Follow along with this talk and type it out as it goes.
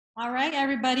All right,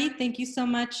 everybody. Thank you so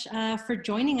much for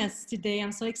joining us today.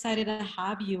 I'm so excited to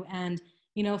have you. And,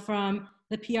 from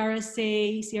the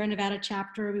PRSA Sierra Nevada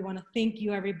chapter, we want to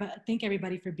thank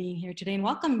everybody for being here today and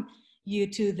welcome you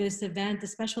to this event, the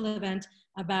special event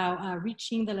about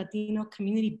reaching the Latino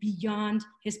community beyond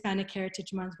Hispanic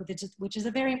Heritage Month, which is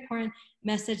a very important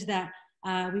message that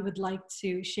we would like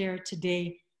to share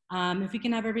today. If we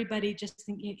can have everybody just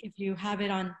think, if you have it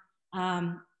on,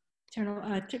 turn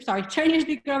your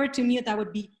speaker over to mute, that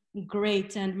would be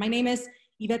great. And my name is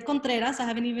Yvette Contreras. I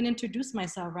haven't even introduced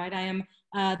myself, right? I am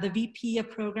the VP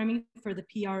of Programming for the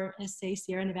PRSA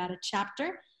Sierra Nevada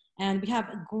chapter. And we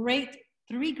have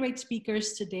three great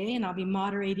speakers today, and I'll be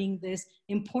moderating this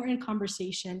important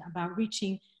conversation about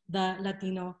reaching the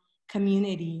Latino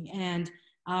community. And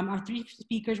our three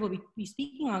speakers will be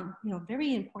speaking on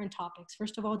very important topics.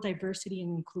 First of all, diversity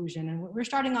and inclusion. And we're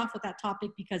starting off with that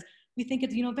topic because we think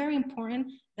it's very important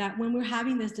that when we're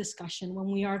having this discussion, when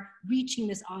we are reaching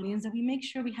this audience, that we make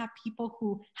sure we have people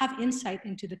who have insight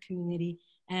into the community.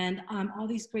 And all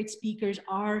these great speakers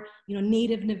are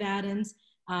native Nevadans,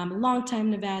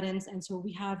 longtime Nevadans, and so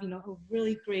we have a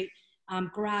really great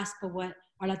grasp of what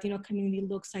our Latino community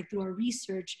looks like through our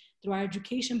research, through our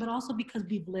education, but also because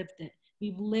we've lived it.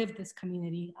 We've lived this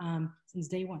community since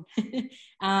day one.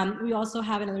 We also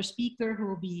have another speaker who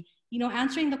will be,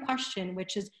 answering the question,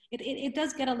 which is, it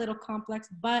does get a little complex,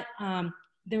 but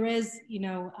there is,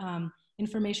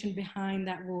 information behind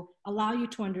that will allow you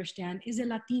to understand, is it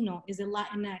Latino? Is it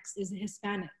Latinx? Is it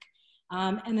Hispanic?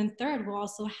 And then third, we'll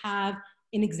also have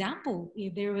an example.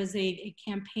 There was a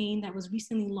campaign that was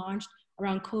recently launched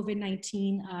around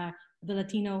COVID-19, the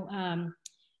Latino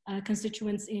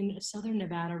constituents in Southern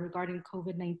Nevada regarding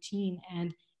COVID-19,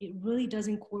 and it really does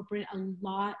incorporate a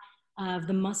lot of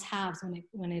the must-haves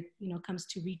when it comes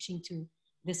to reaching to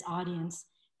this audience.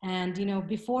 And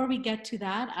before we get to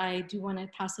that, I do want to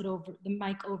pass the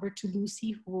mic over to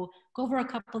Lucy, who will go over a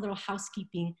couple little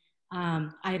housekeeping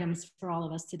items for all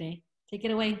of us today. Take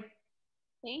it away.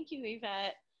 Thank you,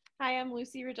 Yvette. Hi, I'm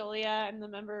Lucy Redolia. I'm the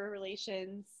Member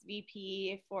Relations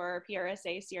VP for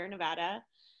PRSA Sierra Nevada.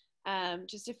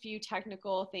 Just a few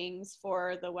technical things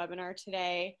for the webinar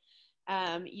today.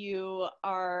 You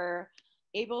are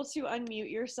able to unmute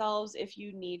yourselves if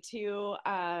you need to,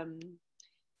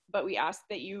 but we ask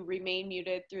that you remain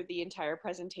muted through the entire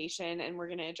presentation, and we're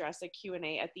going to address a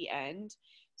Q&A at the end.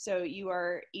 So you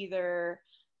are either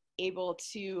able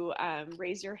to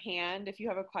raise your hand if you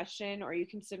have a question, or you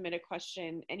can submit a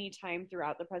question anytime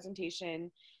throughout the presentation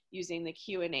using the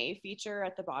Q&A feature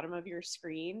at the bottom of your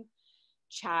screen.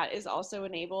 Chat is also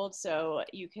enabled, so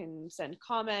you can send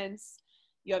comments.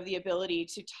 You have the ability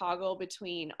to toggle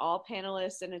between all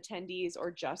panelists and attendees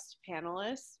or just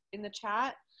panelists in the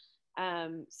chat.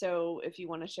 So if you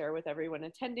want to share with everyone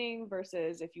attending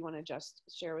versus if you want to just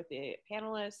share with the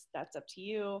panelists, that's up to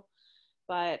you.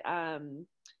 But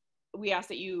we ask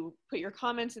that you put your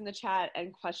comments in the chat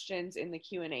and questions in the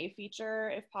Q&A feature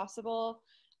if possible.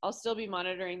 I'll still be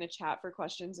monitoring the chat for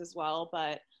questions as well,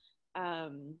 but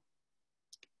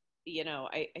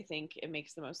I think it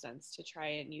makes the most sense to try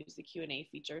and use the Q&A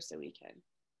feature so we can.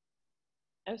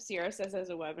 Oh, Sierra says as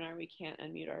a webinar, we can't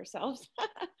unmute ourselves.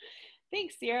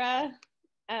 Thanks, Sierra.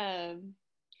 I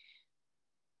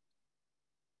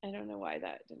don't know why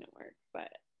that didn't work,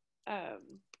 but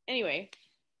anyway,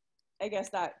 I guess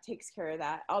that takes care of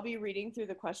that. I'll be reading through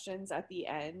the questions at the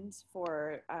end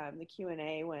for the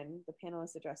Q&A when the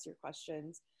panelists address your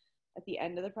questions at the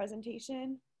end of the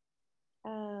presentation.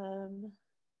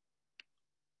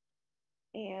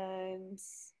 And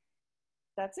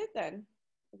that's it then.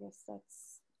 I guess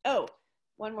that's, oh,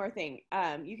 one more thing.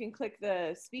 You can click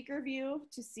the speaker view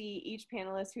to see each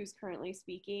panelist who's currently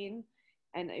speaking,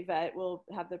 and Yvette will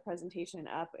have the presentation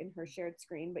up in her shared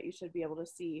screen, but you should be able to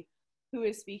see who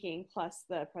is speaking plus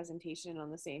the presentation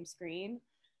on the same screen.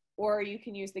 Or you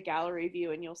can use the gallery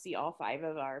view and you'll see all 5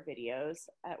 of our videos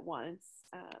at once.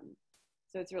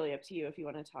 So it's really up to you if you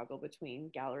want to toggle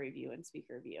between gallery view and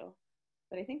speaker view.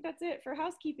 But I think that's it for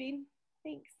housekeeping.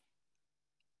 Thanks.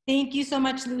 Thank you so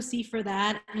much, Lucy, for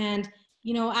that. And,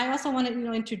 I also want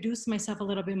to, introduce myself a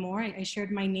little bit more. I shared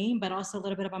my name, but also a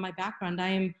little bit about my background. I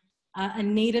am a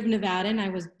native Nevadan. I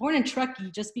was born in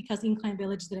Truckee just because Incline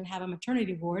Village didn't have a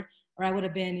maternity ward, or I would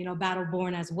have been, battle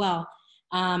born as well.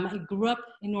 I grew up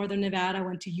in Northern Nevada, I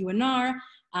went to UNR.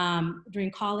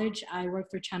 During college, I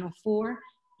worked for Channel 4.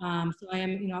 So I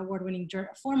am,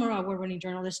 former award-winning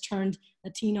journalist turned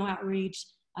Latino outreach,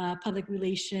 public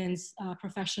relations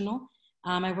professional.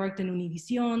 I worked in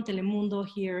Univision, Telemundo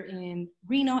here in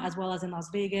Reno, as well as in Las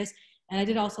Vegas. And I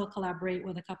did also collaborate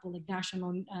with a couple of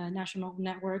national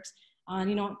networks on,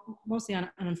 you know, mostly on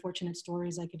unfortunate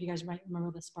stories. Like if you guys might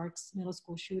remember the Sparks middle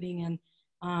school shooting and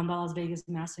the Las Vegas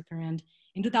massacre. And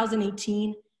in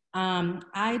 2018,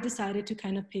 I decided to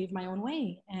kind of pave my own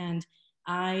way. And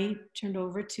I turned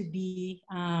over to be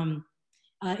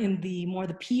in the more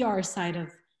the PR side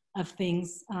of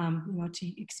things, you know,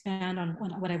 to expand on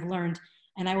what I've learned.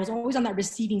 And I was always on that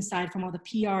receiving side from all the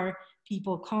PR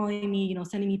people calling me, you know,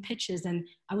 sending me pitches. And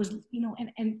I was, you know,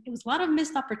 and it was a lot of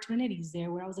missed opportunities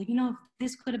there where I was like, you know, if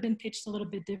this could have been pitched a little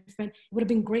bit different, it would have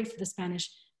been great for the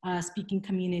Spanish speaking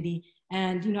community.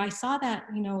 And, you know, I saw that,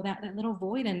 you know, that little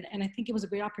void. And I think it was a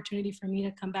great opportunity for me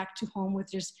to come back to home with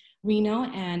just Reno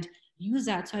and use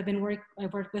that. So I've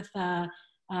worked with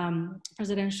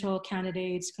presidential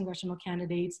candidates, congressional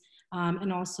candidates,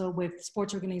 and also with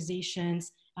sports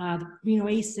organizations, Reno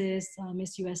Aces,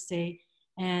 Miss USA.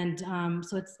 And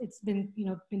so it's been, you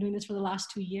know, been doing this for the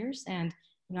last 2 years. And,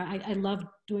 you know, I love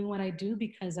doing what I do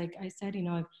because, like I said, you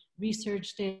know, I've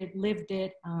researched it, lived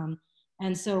it.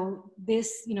 And so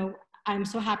this, you know, I'm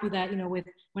so happy that, you know,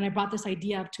 when I brought this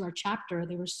idea up to our chapter,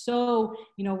 they were so,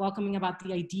 you know, welcoming about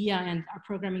the idea, and our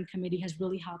programming committee has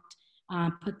really helped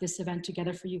put this event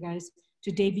together for you guys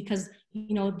today, because,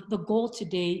 you know, the goal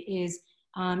today is,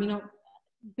 you know,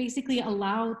 basically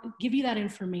give you that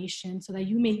information so that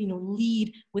you may, you know,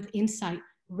 lead with insight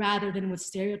rather than with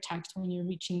stereotypes when you're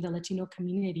reaching the Latino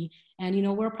community. And, you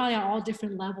know, we're probably at all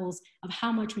different levels of how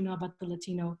much we know about the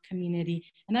Latino community.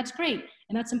 And that's great.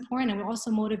 And that's important. And we also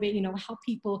motivate, you know, help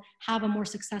people have a more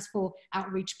successful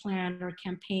outreach plan or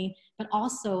campaign, but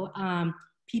also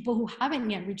people who haven't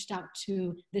yet reached out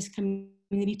to this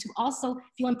community to also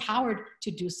feel empowered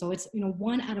to do so. It's, you know,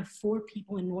 1 out of 4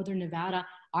 people in Northern Nevada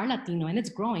are Latino, and it's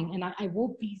growing. And I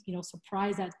won't be, you know,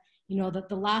 surprised that, you know, that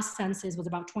the last census was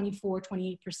about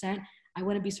 28%. I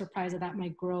wouldn't be surprised that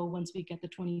might grow once we get the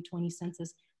 2020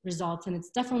 census results. And it's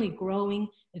definitely growing,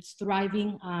 it's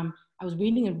thriving. I was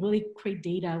reading a really great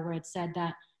data where it said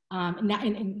that,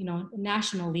 you know,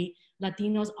 nationally,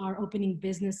 Latinos are opening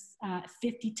business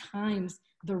 50 times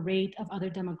the rate of other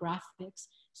demographics.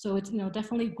 So it's, you know,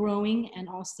 definitely growing, and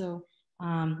also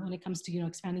when it comes to, you know,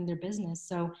 expanding their business.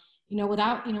 So, you know,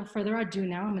 without, you know, further ado,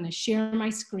 now I'm going to share my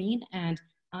screen, and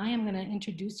I am going to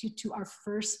introduce you to our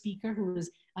first speaker, who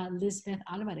is Lisbeth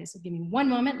Alvarez. So give me 1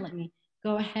 moment. Let me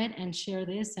go ahead and share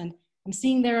this. And I'm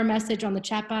seeing there a message on the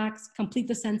chat box: complete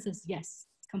the census. Yes,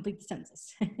 complete the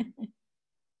census.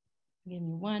 Give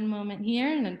me 1 moment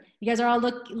here, and then you guys are all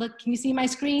look. Can you see my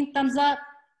screen? Thumbs up.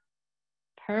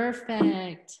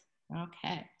 Perfect.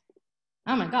 Okay.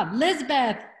 Oh my God,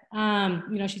 Lisbeth.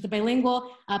 You know, she's a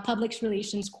bilingual public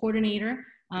relations coordinator.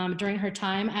 During her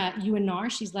time at UNR,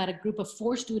 she's led a group of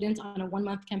 4 students on a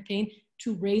 1-month campaign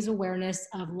to raise awareness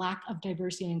of lack of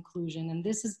diversity and inclusion. And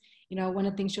this is, you know, one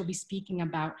of the things she'll be speaking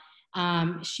about.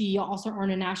 She also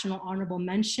earned a national honorable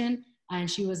mention, and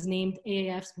she was named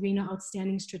AAF's Reno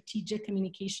Outstanding Strategic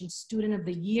Communications Student of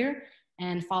the Year,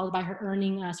 and followed by her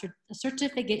earning a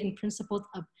certificate in principles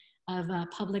of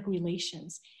public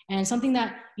relations. And something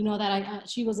that, you know, that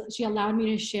she allowed me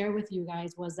to share with you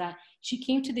guys was that she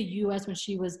came to the US when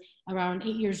she was around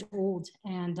 8 years old,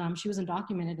 and she was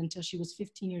undocumented until she was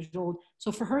 15 years old.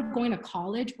 So for her, going to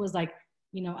college was like,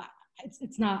 you know,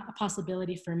 it's not a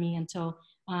possibility for me until,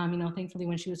 you know, thankfully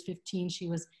when she was 15, she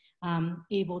was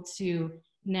able to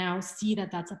now see that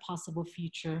that's a possible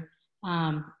future.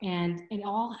 And it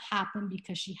all happened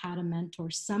because she had a mentor.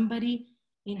 Somebody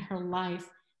in her life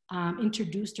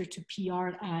introduced her to PR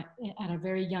at a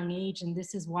very young age. And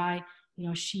this is why, you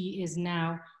know, she is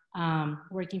now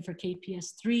working for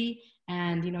KPS3.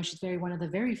 And, you know, she's one of the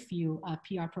very few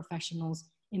PR professionals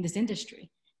in this industry.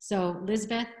 So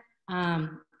Lisbeth,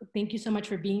 thank you so much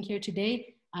for being here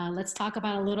today. Let's talk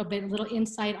about a little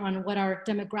insight on what our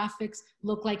demographics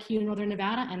look like here in Northern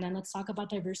Nevada. And then let's talk about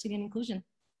diversity and inclusion.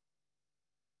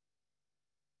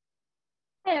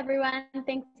 Hi, everyone.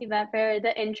 Thanks, Yvette, for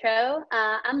the intro.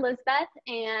 I'm Lisbeth,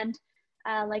 and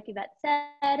like Yvette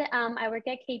said, I work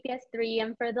at KPS3,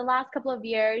 and for the last couple of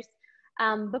years,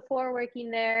 before working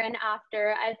there and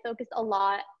after, I've focused a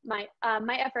lot my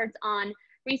efforts on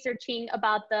researching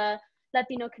about the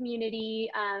Latino community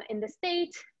in the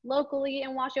state, locally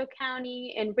in Washoe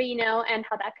County, in Reno, and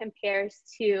how that compares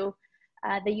to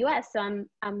the US. So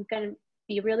I'm going to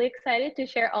be really excited to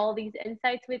share all these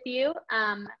insights with you.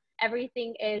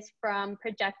 Everything is from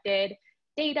projected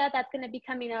data that's going to be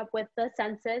coming up with the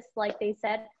census. Like they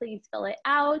said, please fill it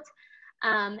out.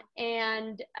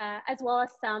 And as well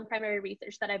as some primary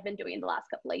research that I've been doing the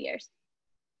last couple of years.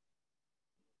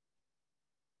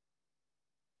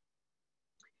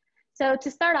 So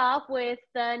to start off with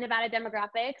the Nevada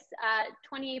demographics,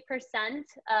 28%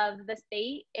 of the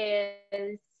state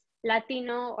is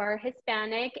Latino or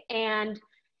Hispanic, and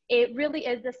it really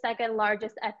is the second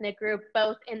largest ethnic group,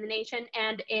 both in the nation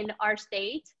and in our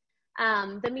state.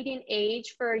 The median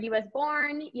age for US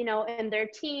born, in their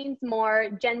teens, more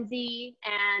Gen Z,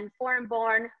 and foreign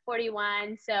born,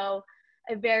 41. So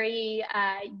a very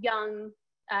young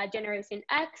Generation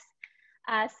X.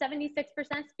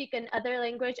 76% speak another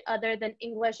language other than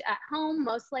English at home,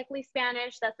 most likely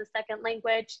Spanish. That's the second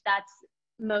language that's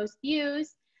most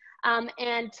used.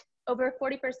 And over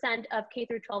 40% of K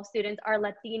through 12 students are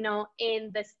Latino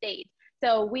in the state.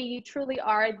 So we truly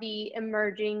are the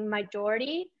emerging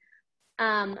majority.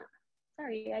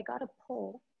 Sorry, I got a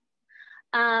poll.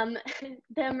 The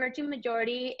emerging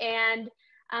majority, and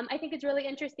I think it's really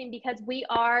interesting because we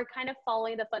are kind of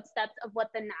following the footsteps of what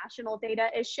the national data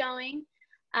is showing.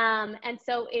 And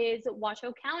so is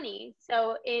Washoe County.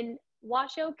 So in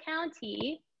Washoe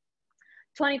County,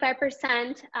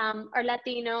 25% are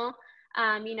Latino.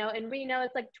 In Reno,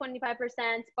 it's like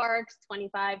 25%, Sparks,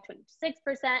 25,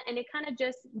 26%, and it kind of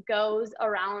just goes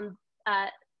around,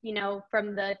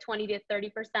 from the 20 to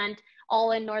 30%,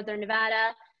 all in Northern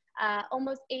Nevada.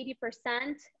 Almost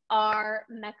 80% are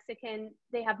Mexican,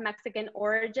 they have Mexican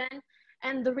origin.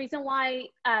 And the reason why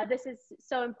this is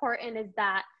so important is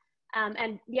that,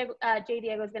 and Jay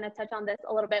Diego is going to touch on this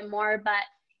a little bit more, but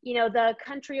the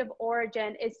country of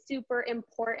origin is super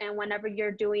important whenever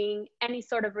you're doing any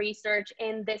sort of research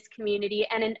in this community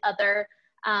and in other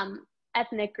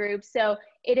ethnic groups. So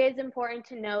it is important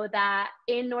to know that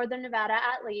in Northern Nevada,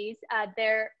 at least,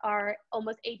 there are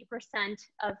almost 80%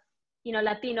 of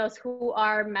Latinos who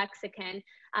are Mexican.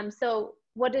 So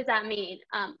what does that mean?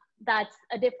 That's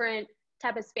a different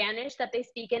type of Spanish that they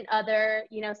speak in other,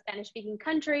 Spanish-speaking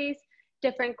countries,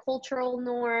 different cultural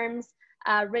norms,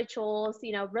 rituals,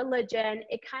 religion.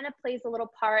 It kind of plays a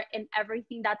little part in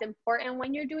everything that's important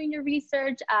when you're doing your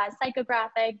research,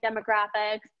 psychographic,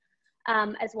 demographics,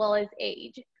 as well as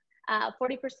age.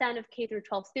 40% of K through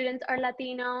 12 students are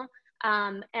Latino.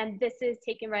 And this is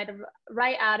taken right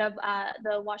out of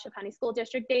the Washoe County School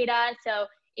District data. So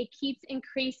it keeps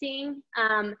increasing.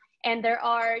 And there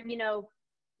are,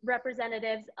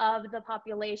 representatives of the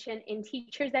population in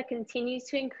teachers that continues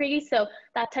to increase. So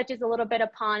that touches a little bit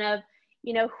upon of,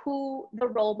 who the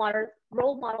role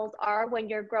models are when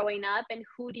you're growing up and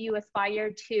who do you aspire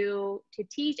to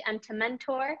teach and to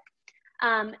mentor.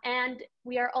 And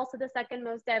we are also the second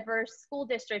most diverse school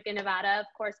district in Nevada, of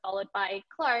course, followed by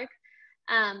Clark.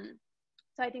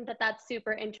 So I think that that's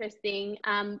super interesting.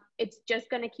 It's just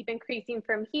going to keep increasing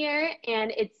from here,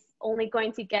 and it's only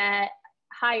going to get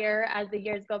higher as the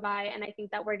years go by. And I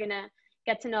think that we're going to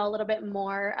get to know a little bit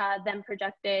more than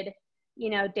projected,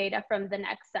 data from the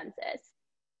next census.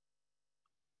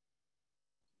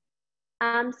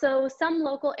 So some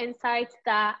local insights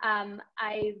that I've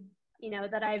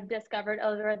discovered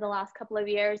over the last couple of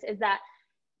years is that,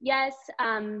 yes,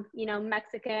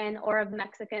 Mexican or of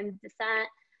Mexican descent,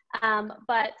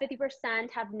 but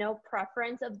 50% have no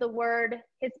preference of the word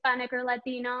Hispanic or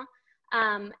Latino.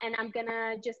 And I'm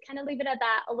gonna just kind of leave it at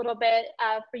that a little bit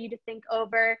for you to think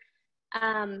over.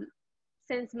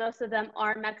 Since most of them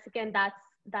are Mexican,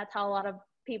 that's how a lot of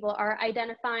people are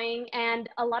identifying. And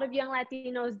a lot of young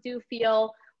Latinos do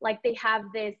feel like they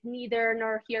have this neither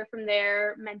nor here from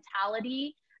there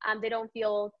mentality. They don't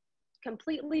feel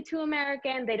completely too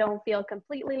American. They don't feel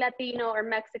completely Latino or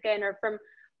Mexican or from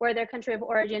where their country of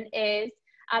origin is.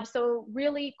 So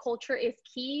really culture is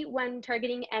key when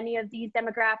targeting any of these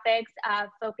demographics,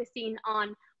 focusing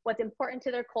on what's important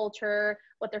to their culture,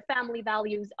 what their family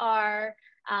values are,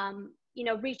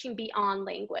 reaching beyond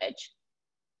language.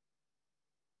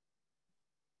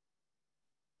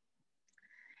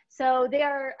 So they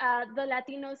are, the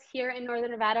Latinos here in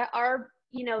Northern Nevada are,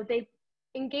 they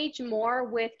engage more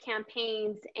with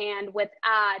campaigns and with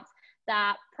ads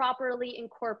that properly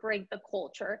incorporate the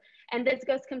culture. And this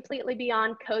goes completely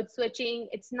beyond code switching.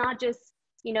 It's not just,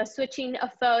 switching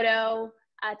a photo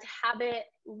to have it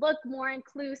look more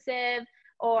inclusive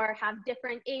or have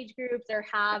different age groups or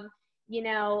have,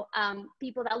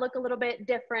 people that look a little bit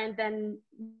different than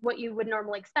what you would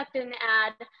normally expect in an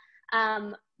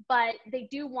ad. But they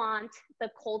do want the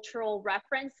cultural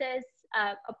references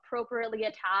appropriately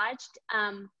attached,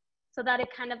 so that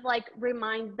it kind of like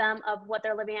reminds them of what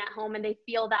they're living at home and they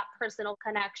feel that personal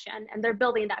connection and they're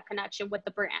building that connection with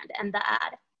the brand and the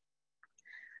ad.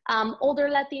 Older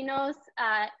Latinos,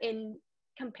 in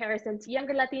comparison to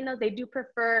younger Latinos, they do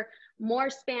prefer more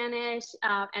Spanish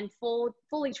and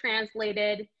fully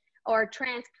translated or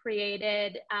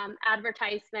trans-created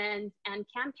advertisements and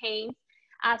campaigns.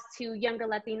 as to younger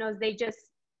Latinos, they just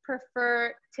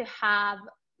prefer to have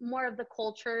more of the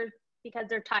culture because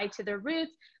they're tied to their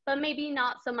roots, but maybe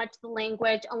not so much the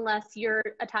language unless you're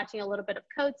attaching a little bit of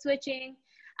code switching.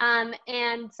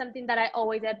 And something that I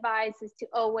always advise is to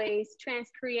always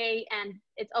transcreate, and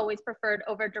it's always preferred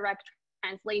over direct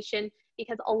translation,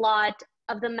 because a lot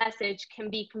of the message can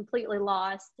be completely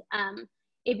lost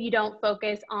if you don't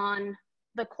focus on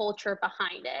the culture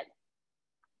behind it.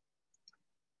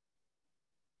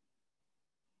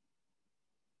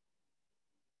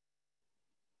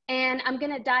 And I'm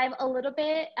going to dive a little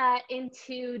bit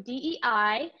into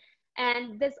DEI,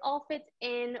 and this all fits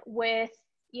in with,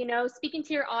 you know, speaking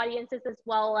to your audiences as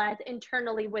well as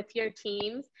internally with your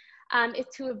teams, is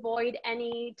to avoid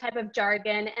any type of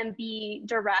jargon and be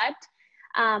direct.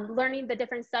 Learning the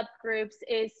different subgroups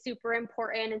is super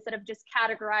important instead of just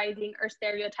categorizing or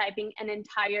stereotyping an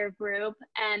entire group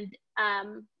and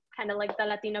kind of like the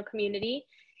Latino community.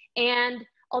 And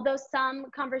although some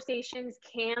conversations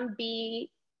can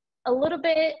be a little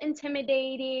bit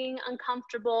intimidating,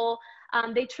 uncomfortable,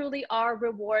 they truly are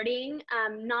rewarding,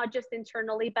 not just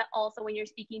internally, but also when you're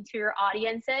speaking to your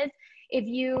audiences. If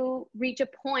you reach a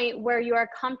point where you are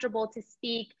comfortable to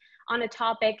speak on a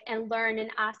topic and learn and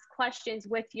ask questions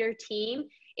with your team,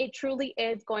 it truly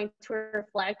is going to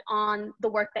reflect on the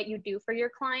work that you do for your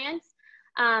clients.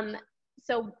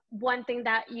 So one thing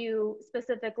that you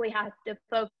specifically have to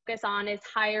focus on is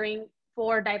hiring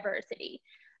for diversity.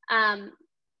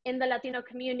 In the Latino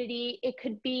community, it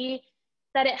could be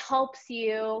that it helps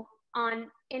you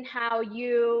in how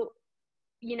you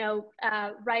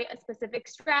write a specific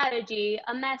strategy,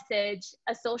 a message,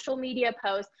 a social media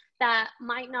post that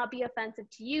might not be offensive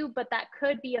to you, but that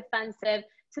could be offensive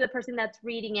to the person that's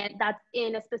reading it, that's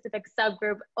in a specific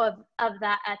subgroup of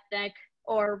that ethnic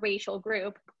or racial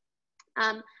group.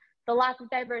 The lack of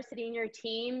diversity in your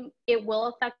team, it will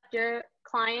affect your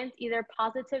clients either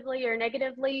positively or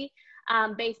negatively,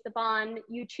 based upon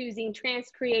you choosing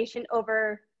transcreation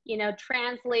over,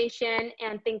 translation,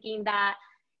 and thinking that,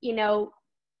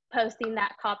 posting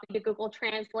that copy to Google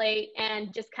Translate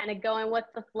and just kind of going with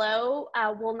the flow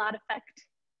will not affect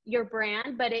your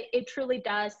brand, but it truly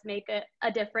does make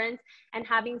a difference. And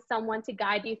having someone to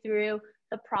guide you through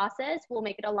the process will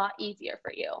make it a lot easier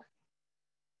for you.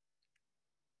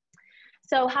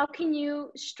 So how can you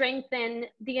strengthen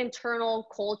the internal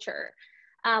culture?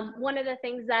 One of the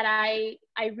things that I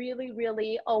really,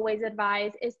 really always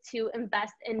advise is to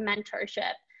invest in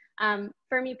mentorship.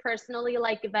 For me personally,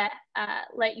 like Yvette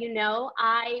let you know,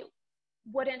 I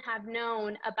wouldn't have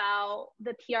known about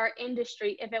the PR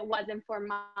industry if it wasn't for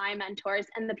my mentors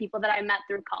and the people that I met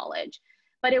through college.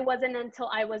 But it wasn't until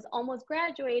I was almost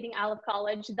graduating out of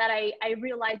college that I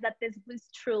realized that this was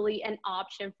truly an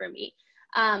option for me.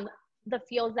 The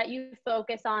fields that you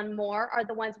focus on more are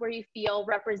the ones where you feel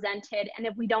represented. And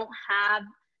if we don't have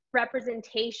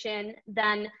representation,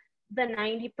 then the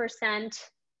 90%,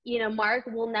 mark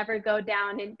will never go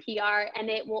down in PR,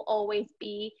 and it will always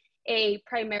be a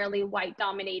primarily white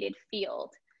dominated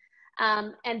field.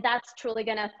 And that's truly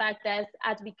going to affect us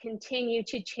as we continue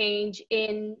to change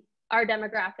in our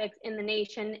demographics in the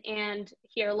nation and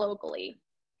here locally.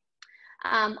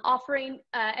 Offering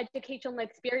educational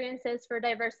experiences for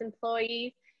diverse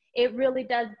employees, it really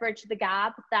does bridge the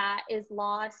gap that is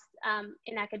lost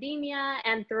in academia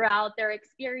and throughout their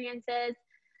experiences.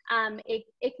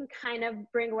 It can kind of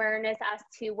bring awareness as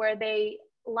to where they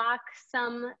lack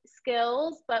some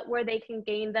skills, but where they can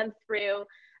gain them through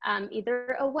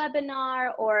either a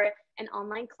webinar or an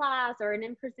online class or an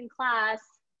in-person class,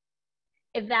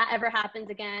 if that ever happens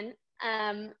again.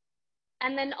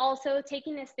 And then also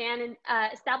taking a stand and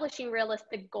establishing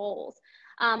realistic goals.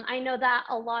 I know that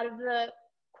a lot of the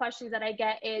questions that I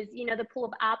get is, the pool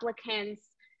of applicants,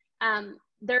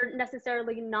 they're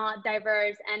necessarily not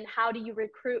diverse, and how do you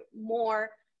recruit more,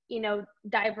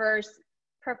 diverse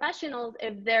professionals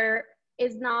if there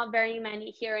is not very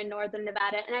many here in Northern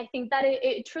Nevada? And I think that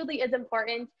it truly is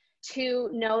important to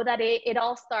know that it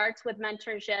all starts with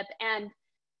mentorship, and,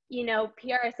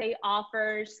 PRSA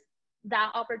offers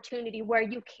that opportunity where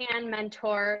you can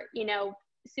mentor,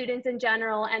 students in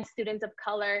general and students of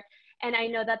color. And I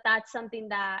know that that's something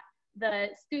that the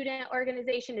student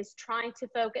organization is trying to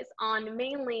focus on,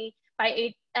 mainly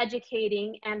by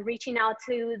educating and reaching out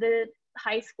to the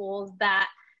high schools that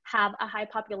have a high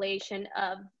population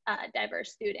of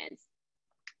diverse students.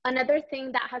 Another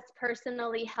thing that has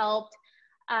personally helped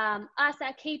us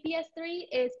at KPS3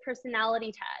 is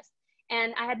personality tests.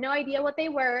 And I had no idea what they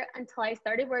were until I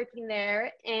started working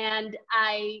there. And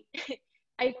I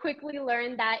quickly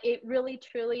learned that it really,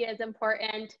 truly is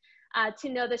important to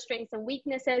know the strengths and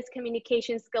weaknesses,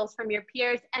 communication skills from your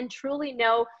peers, and truly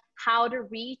know how to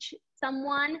reach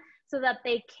someone so that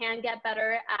they can get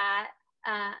better at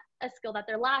a skill that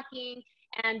they're lacking,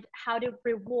 and how to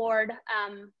reward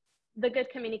the good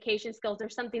communication skills or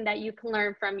something that you can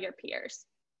learn from your peers.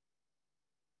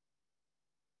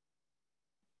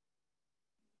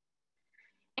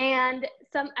 And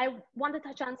I want to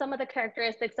touch on some of the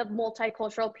characteristics of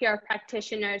multicultural PR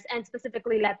practitioners, and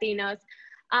specifically Latinos.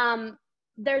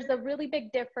 There's a really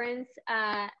big difference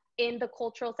in the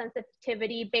cultural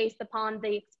sensitivity based upon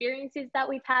the experiences that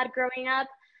we've had growing up.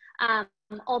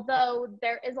 Although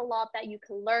there is a lot that you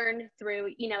can learn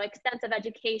through, extensive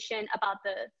education about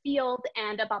the field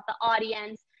and about the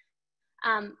audience,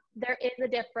 there is a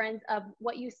difference of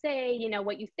what you say,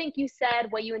 what you think you said,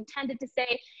 what you intended to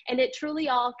say, and it truly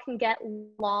all can get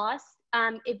lost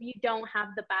if you don't have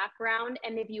the background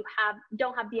and if you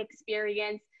don't have the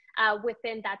experience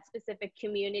within that specific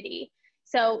community.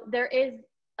 So there is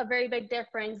a very big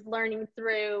difference learning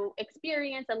through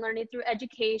experience and learning through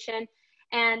education.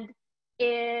 And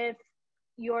if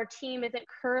your team isn't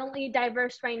currently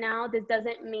diverse right now, this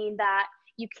doesn't mean that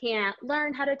you can't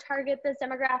learn how to target this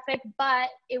demographic, but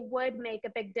it would make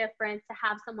a big difference to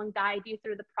have someone guide you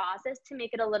through the process to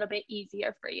make it a little bit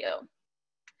easier for you.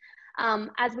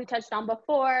 As we touched on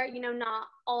before, not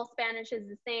all Spanish is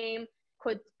the same.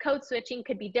 Code switching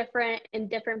could be different in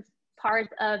different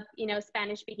parts of,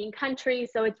 Spanish-speaking countries.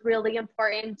 So it's really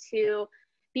important to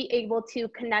be able to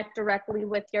connect directly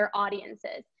with your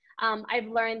audiences. I've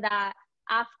learned that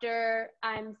after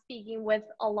I'm speaking with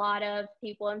a lot of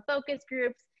people in focus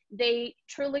groups, they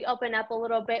truly open up a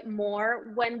little bit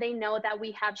more when they know that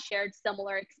we have shared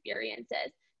similar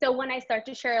experiences. So when I start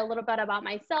to share a little bit about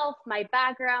myself, my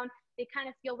background, they kind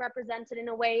of feel represented in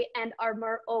a way and are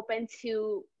more open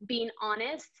to being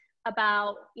honest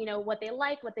about, what they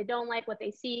like, what they don't like, what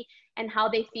they see, and how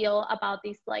they feel about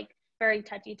these very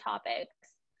touchy topics.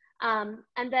 And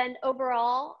then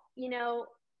overall,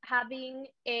 having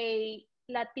a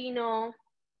Latino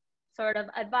sort of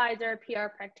advisor, PR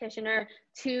practitioner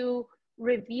to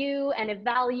review and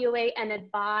evaluate and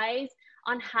advise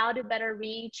on how to better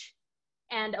reach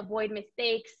and avoid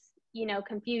mistakes,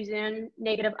 confusion,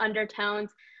 negative undertones.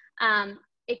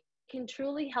 It can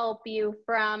truly help you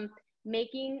from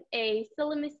making a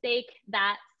silly mistake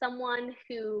that someone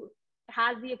who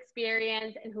has the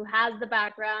experience and who has the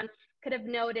background could have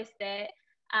noticed it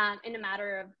in a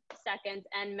matter of seconds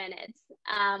and minutes,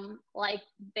 like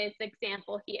this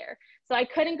example here. So I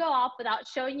couldn't go off without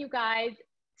showing you guys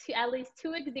at least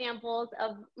 2 examples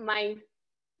of my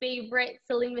favorite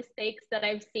silly mistakes that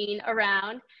I've seen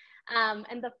around.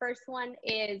 And the first one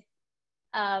is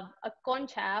a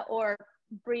concha, or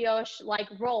brioche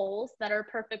rolls that are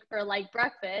perfect for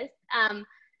breakfast,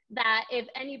 that if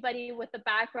anybody with a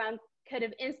background could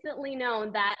have instantly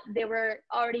known that they were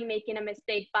already making a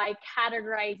mistake by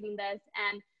categorizing this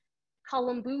and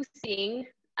calamboosing,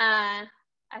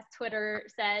 as Twitter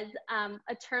says,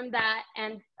 a term that,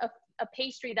 and a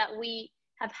pastry that we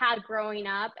have had growing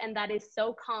up, and that is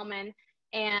so common,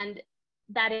 and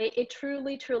that it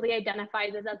truly, truly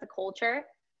identifies us as a culture.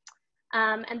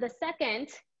 And the second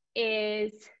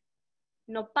is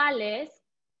nopales,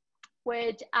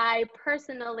 which I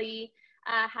personally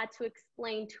had to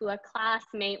explain to a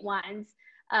classmate once,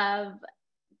 of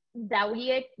that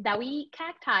we eat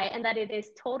cacti, and that it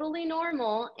is totally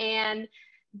normal, and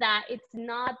that it's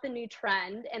not the new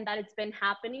trend, and that it's been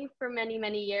happening for many,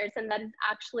 many years, and that it's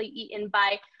actually eaten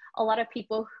by a lot of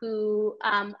people who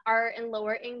are in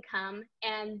lower income,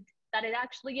 and that it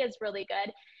actually is really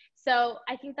good. So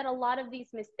I think that a lot of these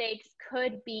mistakes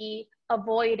could be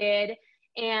avoided,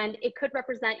 and it could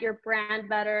represent your brand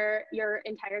better, your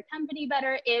entire company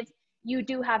better, if you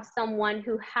do have someone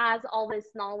who has all this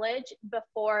knowledge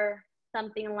before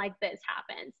something like this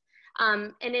happens.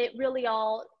 And it really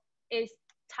all is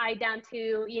tied down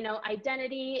to,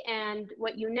 identity and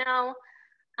what you know.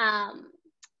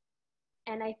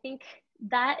 And I think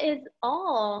that is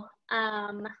all.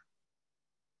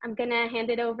 I'm gonna hand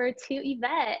it over to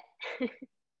Yvette.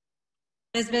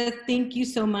 Elizabeth, thank you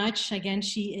so much. Again,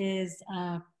 she is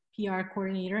a PR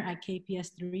coordinator at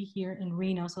KPS3 here in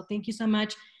Reno. So thank you so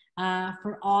much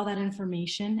for all that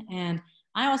information. And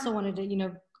I also wanted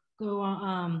to, go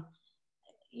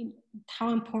how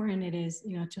important it is,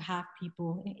 to have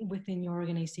people within your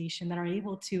organization that are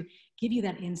able to give you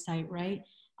that insight, right?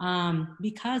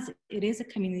 Because it is a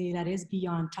community that is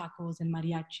beyond tacos and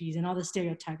mariachis and all the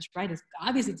stereotypes, right?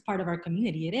 Obviously it's part of our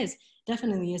community. It is,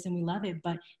 definitely is, and we love it.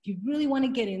 But if you really want to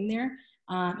get in there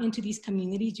into these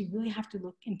communities, you really have to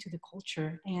look into the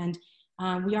culture. And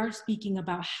we are speaking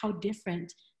about how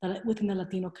different within the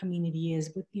Latino community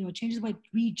is, with, you know, changes by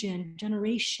region,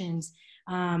 generations,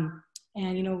 and,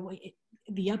 you know,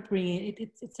 the upbringing.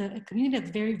 It's a community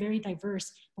that's very, very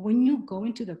diverse. But when you go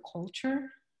into the culture,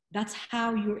 that's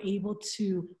how you're able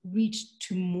to reach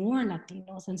to more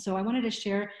Latinos. And so I wanted to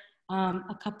share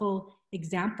a couple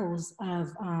examples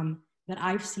of that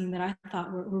I've seen that I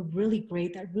thought were really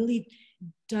great, that really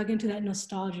dug into that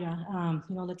nostalgia.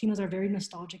 You know, Latinos are very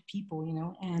nostalgic people, you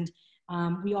know, and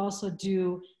we also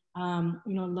do, you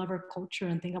know, love our culture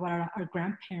and think about our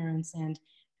grandparents. And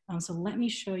so let me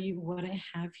show you what I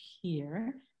have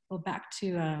here. Go back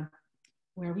to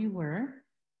where we were.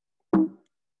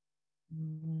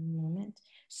 One moment.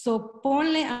 So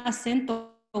Ponle Acento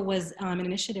was an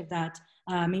initiative that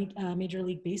Major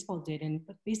League Baseball did. And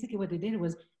basically what they did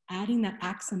was adding that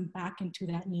accent back into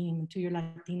that name, into your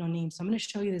Latino name. So I'm going to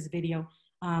show you this video,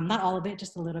 not all of it,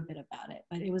 just a little bit about it.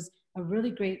 But it was a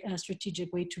really great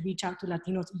strategic way to reach out to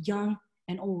Latinos, young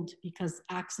and old, because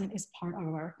accent is part of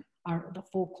the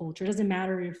full culture. It doesn't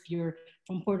matter if you're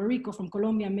from Puerto Rico, from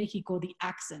Colombia, Mexico, the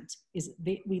accent is,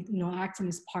 accent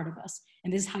is part of us.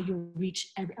 And this is how you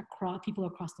reach people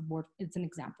across the board. It's an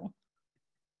example.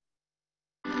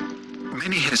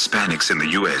 Many Hispanics in the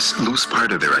U.S. lose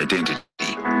part of their identity.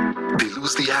 They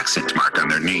lose the accent mark on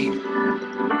their name.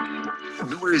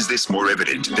 Nowhere is this more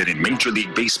evident than in Major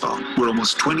League Baseball, where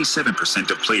almost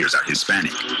 27% of players are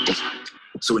Hispanic.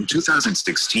 So in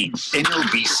 2016,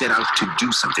 MLB set out to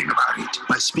do something about it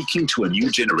by speaking to a new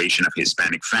generation of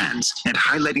Hispanic fans and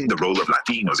highlighting the role of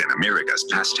Latinos in America's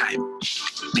pastime.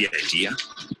 The idea?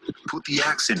 Put the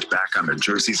accent back on the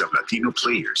jerseys of Latino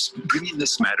players, bringing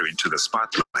this matter into the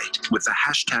spotlight with the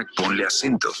hashtag Ponle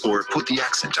Acento, or put the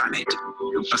accent on it.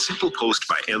 A simple post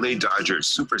by LA Dodgers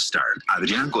superstar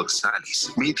Adrian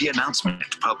Gonzalez made the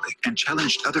announcement public and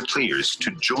challenged other players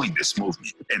to join this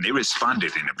movement, and they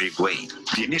responded in a big way.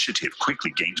 The initiative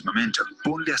quickly gained momentum.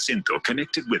 Ponle Acento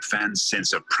connected with fans'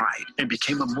 sense of pride and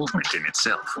became a movement in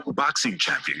itself. Boxing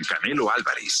champion Canelo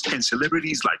Alvarez and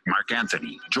celebrities like Mark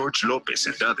Anthony, George Lopez,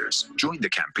 and others joined the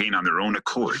campaign on their own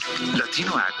accord.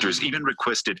 Latino actors even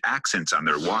requested accents on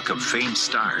their Walk of Fame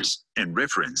stars and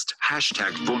referenced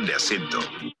hashtag Ponle Acento.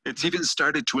 It's even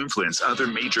started to influence other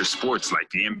major sports like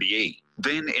the NBA.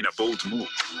 Then, in a bold move,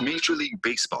 Major League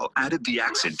Baseball added the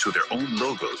accent to their own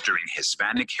logo during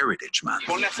Hispanic Heritage Month.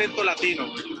 Ponle Acento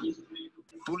Latino.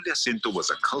 Ponle Acento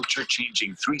was a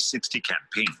culture-changing 360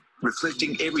 campaign,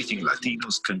 reflecting everything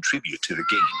Latinos contribute to the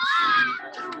game.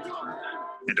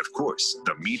 And of course,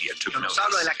 the media took notice. Nos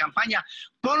habla de la campaña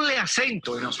Ponle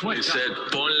Acento y nos muestra. He said,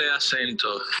 Ponle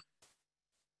Acento.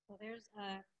 So there's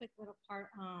a quick little part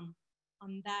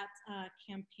on that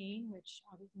campaign, which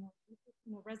obviously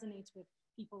resonates with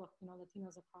people,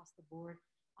 Latinos across the board.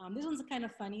 This one's kind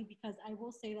of funny because I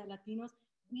will say that Latinos,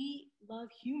 we love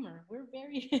humor. We're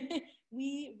very,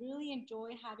 we really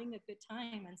enjoy having a good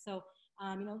time. And so,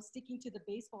 sticking to the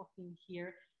baseball theme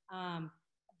here,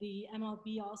 the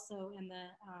MLB also and the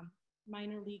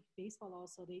minor league baseball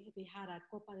also, they had a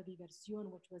Copa de Diversión,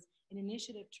 which was an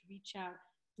initiative to reach out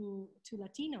to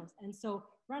Latinos. And so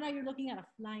right now you're looking at a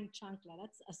flying chancla.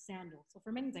 That's a sandal. So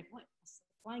for many, it's like, what? A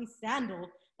flying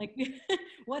sandal? Like,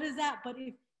 what is that? But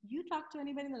if you talk to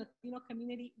anybody in the Latino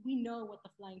community, we know what the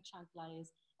flying chancla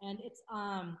is. And it's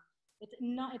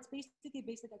basically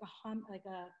like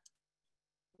a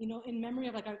in memory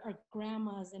of like our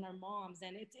grandmas and our moms.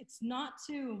 And it's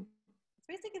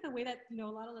basically the way that, a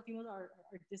lot of Latinos are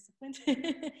disciplined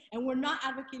and we're not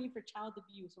advocating for child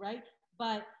abuse, right?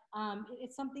 But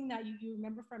it's something that you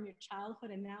remember from your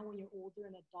childhood, and now when you're older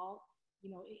and adult,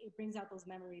 it brings out those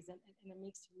memories and it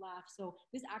makes you laugh. So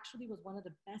this actually was one of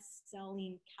the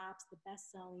best-selling caps, the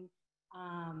best-selling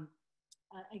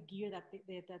a gear that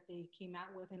they came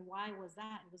out with. And why was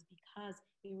that? It was because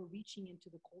they were reaching into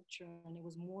the culture, and it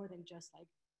was more than just like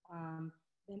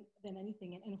than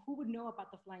anything. And who would know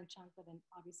about the flying chancla than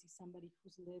obviously somebody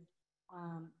who's lived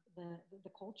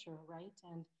the culture, right?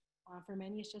 And for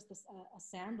many, it's just a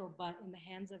sandal, but in the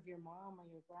hands of your mom or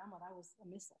your grandma, that was a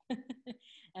missile.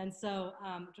 And so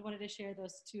just wanted to share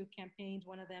those two campaigns.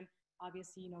 One of them,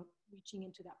 obviously, reaching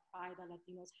into that pride that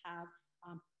Latinos have,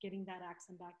 getting that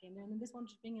accent back in there. And then this one,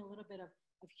 just bringing a little bit of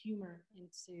humor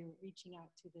into reaching out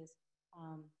to this,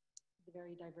 the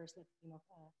very diverse Latino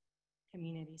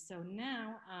community. So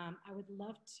now I would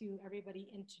love to everybody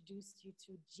introduce you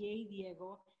to J.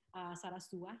 Diego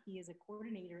Sarasua. He is a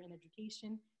coordinator in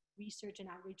education, research and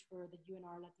outreach for the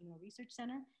UNR Latino Research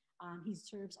Center. He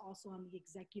serves also on the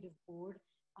executive board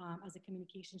as a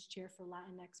communications chair for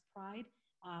Latinx Pride,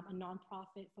 a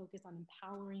nonprofit focused on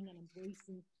empowering and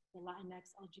embracing the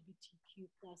Latinx LGBTQ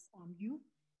plus youth.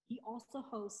 He also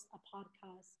hosts a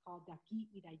podcast called De Aquí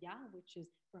y de Allá, which is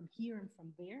from here and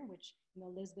from there, which,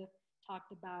 Elizabeth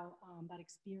talked about that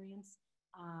experience,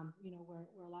 where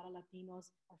a lot of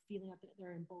Latinos are feeling that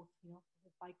they're in both,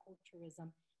 with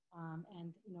biculturalism.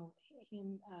 And,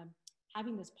 him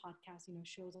having this podcast,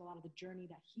 shows a lot of the journey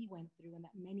that he went through, and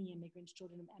that many immigrants,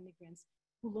 children of immigrants,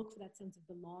 who look for that sense of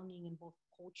belonging in both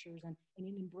cultures and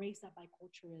embrace that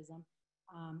biculturalism.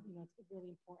 It's really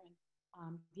important.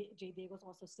 J. Diego's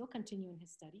also still continuing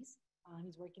his studies.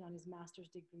 He's working on his master's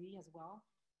degree as well,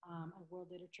 of world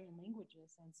literature and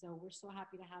languages. And so we're so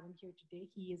happy to have him here today.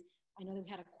 I know that we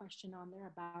had a question on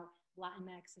there about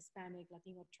Latinx, Hispanic,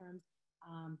 Latino terms.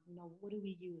 What do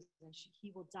we use? And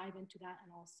he will dive into that,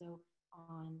 and also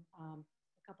on a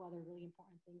couple other really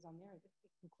important things on there,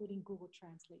 including Google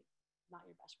Translate. Not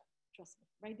your best friend, trust me.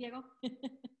 Right, Diego?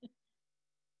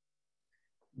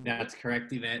 That's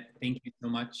correct, Yvette. Thank you so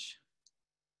much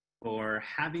for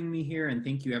having me here, and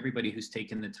thank you everybody who's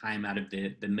taken the time out of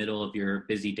the middle of your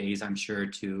busy days, I'm sure,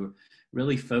 to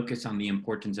really focus on the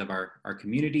importance of our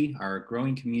community, our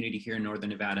growing community here in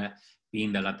Northern Nevada,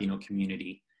 being the Latino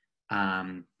community.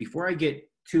 Before I get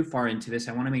too far into this,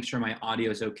 I want to make sure my audio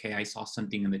is okay. I saw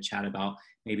something in the chat about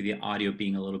maybe the audio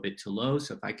being a little bit too low,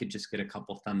 so if I could just get a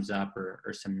couple thumbs up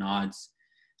or some nods.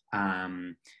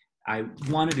 I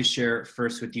wanted to share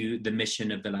first with you the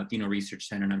mission of the Latino Research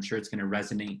Center, and I'm sure it's going to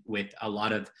resonate with a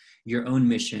lot of your own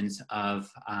missions of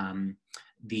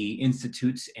the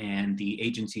institutes and the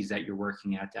agencies that you're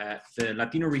working at. The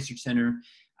Latino Research Center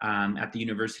at the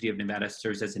University of Nevada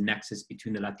serves as a nexus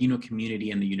between the Latino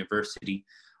community and the university.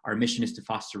 Our mission is to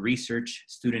foster research,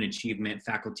 student achievement,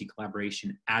 faculty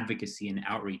collaboration, advocacy, and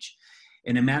outreach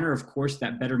in a manner, of course,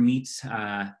 that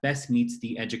best meets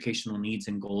the educational needs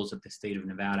and goals of the state of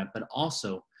Nevada, but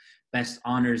also best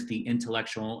honors the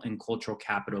intellectual and cultural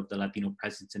capital of the Latino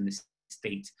presence in the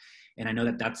state. And I know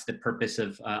that that's the purpose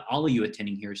of all of you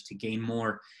attending here, is to gain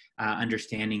more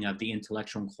understanding of the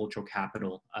intellectual and cultural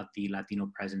capital of the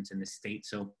Latino presence in the state.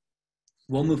 So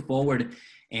we'll move forward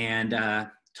and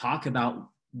talk about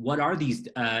what are these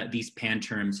PAN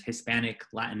terms: Hispanic,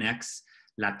 Latinx,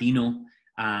 Latino.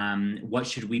 What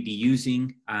should we be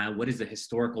using? What is the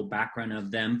historical background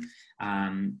of them?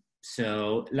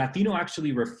 So Latino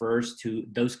actually refers to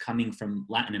those coming from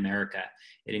Latin America.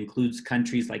 It includes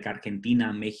countries like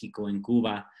Argentina, Mexico, and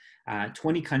Cuba,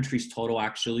 20 countries total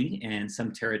actually, and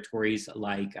some territories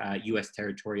like US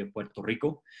territory of Puerto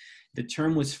Rico. The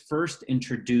term was first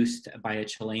introduced by a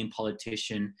Chilean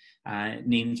politician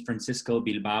named Francisco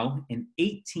Bilbao in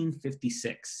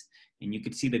 1856. And you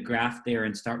could see the graph there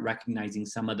and start recognizing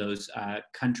some of those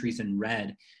countries in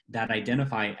red that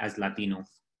identify as Latino.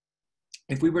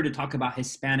 If we were to talk about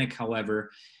Hispanic, however,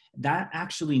 that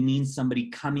actually means somebody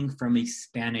coming from a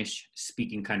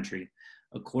Spanish-speaking country.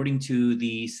 According to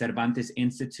the Cervantes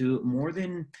Institute, more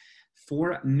than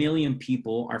 4 million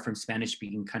people are from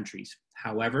Spanish-speaking countries.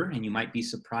 However, and you might be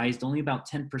surprised, only about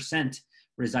 10%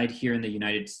 reside here in the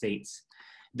United States.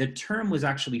 The term was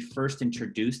actually first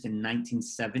introduced in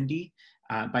 1970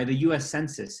 by the US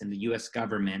Census and the US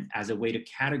government as a way to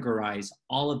categorize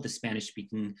all of the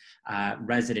Spanish-speaking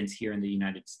residents here in the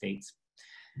United States.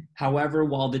 However,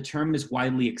 while the term is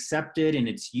widely accepted and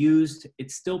it's used,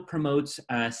 it still promotes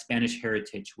Spanish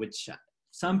heritage, which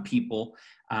some people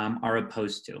are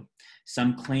opposed to.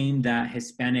 Some claim that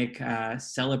Hispanic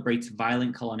celebrates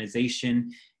violent colonization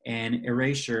and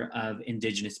erasure of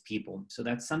indigenous people. So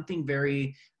that's something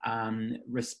very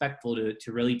respectful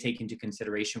to really take into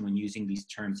consideration when using these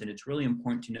terms. And it's really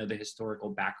important to know the historical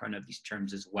background of these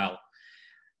terms as well.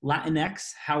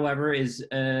 Latinx, however, is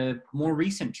a more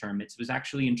recent term. It was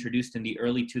actually introduced in the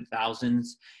early 2000s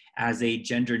as a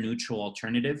gender-neutral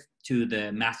alternative to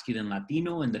the masculine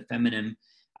Latino and the feminine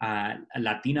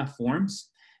Latina forms.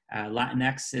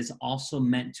 Latinx is also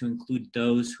meant to include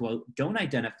those who don't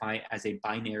identify as a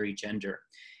binary gender,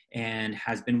 and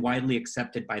has been widely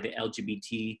accepted by the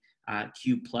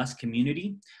LGBTQ plus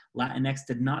community. Latinx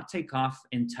did not take off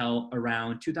until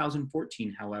around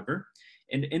 2014, however.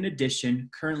 And in addition,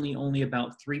 currently only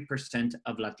about 3%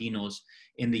 of Latinos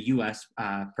in the US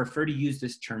prefer to use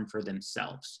this term for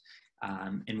themselves.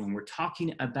 And when we're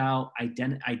talking about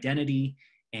identity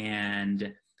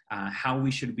and how we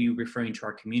should be referring to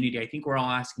our community, I think we're all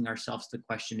asking ourselves the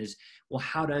question is, well,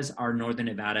 how does our Northern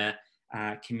Nevada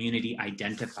community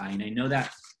identify? And I know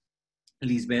that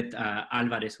Lisbeth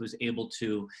Alvarez was able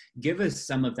to give us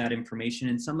some of that information,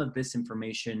 and some of this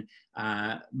information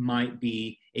might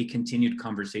be a continued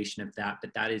conversation of that,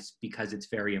 but that is because it's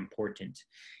very important.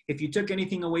 If you took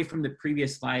anything away from the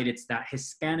previous slide, it's that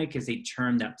Hispanic is a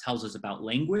term that tells us about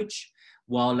language,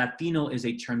 while Latino is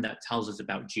a term that tells us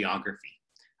about geography,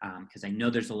 because I know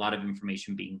there's a lot of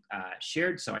information being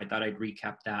shared, so I thought I'd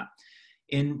recap that.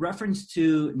 In reference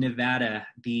to Nevada,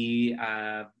 the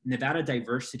Nevada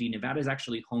diversity, Nevada is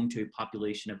actually home to a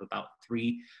population of about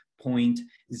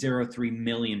 3.03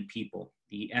 million people.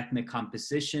 The ethnic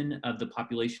composition of the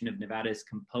population of Nevada is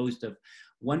composed of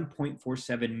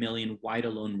 1.47 million white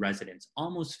alone residents,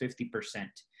 almost 50%.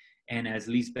 And as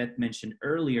Lisbeth mentioned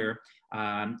earlier,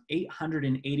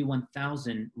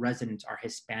 881,000 residents are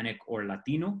Hispanic or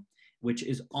Latino, which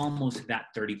is almost that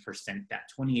 30%, that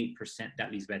 28%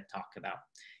 that Lisbeth talked about.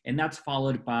 And that's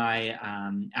followed by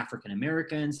African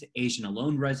Americans, Asian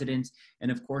alone residents, and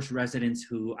of course, residents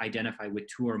who identify with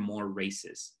 2 or more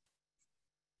races.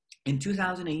 In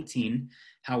 2018,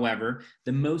 however,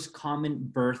 the most common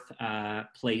birth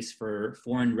place for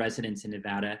foreign residents in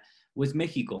Nevada was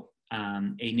Mexico, a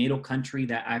natal country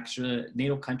to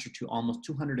almost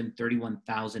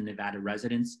 231,000 Nevada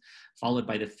residents, followed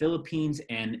by the Philippines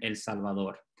and El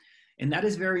Salvador. And that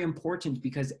is very important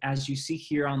because, as you see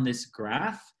here on this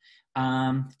graph,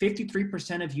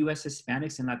 53% of US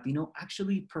Hispanics and Latino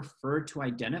actually prefer to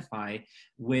identify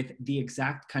with the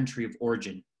exact country of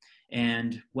origin.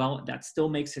 And well, that still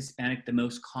makes Hispanic the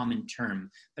most common term.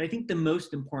 But I think the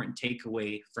most important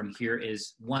takeaway from here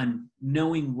is, one,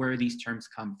 knowing where these terms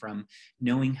come from,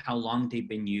 knowing how long they've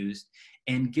been used,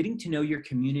 and getting to know your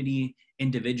community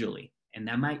individually. And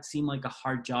that might seem like a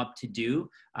hard job to do,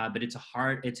 but it's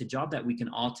a job that we can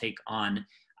all take on,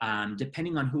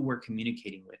 depending on who we're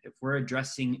communicating with. If we're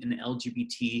addressing an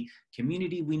LGBT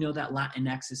community, we know that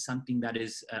Latinx is something that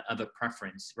is of a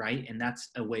preference, right? And that's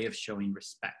a way of showing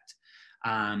respect.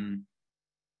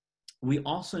 We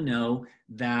also know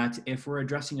that if we're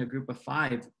addressing a group of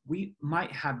 5, we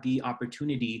might have the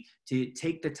opportunity to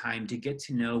take the time to get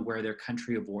to know where their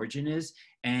country of origin is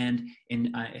and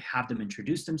have them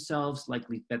introduce themselves. Like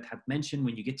Lisbeth had mentioned,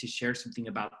 when you get to share something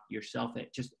about yourself,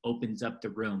 it just opens up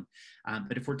the room.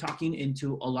 But if we're talking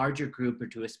into a larger group or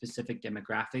to a specific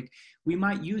demographic, we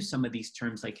might use some of these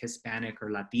terms like Hispanic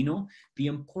or Latino. The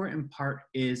important part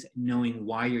is knowing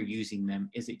why you're using them.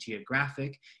 Is it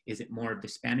geographic? Is it more of the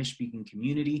Spanish-speaking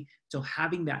community? So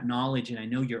having that knowledge, and I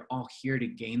know you're all here to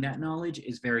gain that knowledge,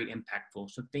 is very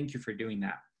impactful. So thank you for doing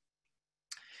that.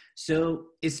 So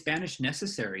is Spanish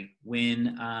necessary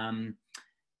when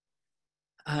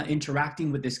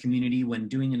interacting with this community, when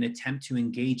doing an attempt to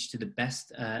engage to the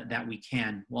best that we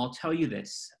can? Well, I'll tell you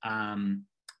this,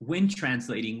 when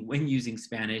translating, when using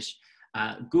Spanish,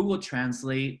 Google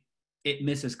Translate, it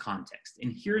misses context.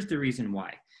 And here's the reason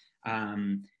why.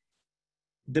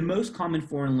 The most common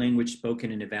foreign language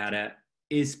spoken in Nevada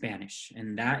is Spanish,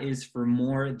 and that is for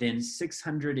more than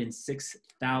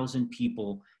 606,000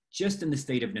 people just in the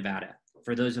state of Nevada,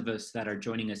 for those of us that are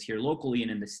joining us here locally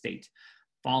and in the state,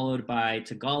 followed by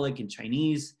Tagalog and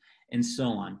Chinese, and so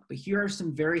on. But here are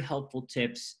some very helpful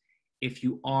tips if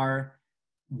you are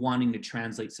wanting to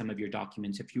translate some of your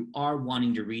documents, if you are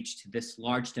wanting to reach to this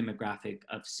large demographic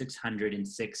of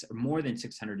 606 or more than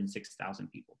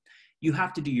 606,000 people. You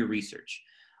have to do your research.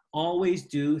 Always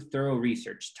do thorough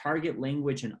research. Target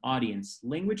language and audience.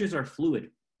 Languages are fluid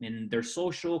in their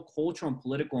social, cultural, and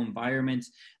political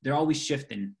environments. They're always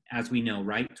shifting, as we know,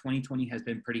 right? 2020 has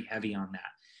been pretty heavy on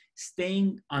that.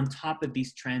 Staying on top of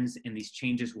these trends and these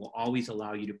changes will always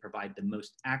allow you to provide the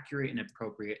most accurate and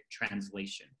appropriate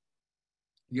translation.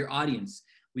 Your audience.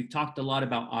 We've talked a lot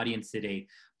about audience today,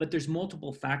 but there's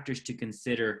multiple factors to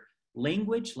consider.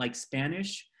 Language, like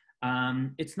Spanish,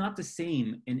 it's not the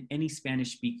same in any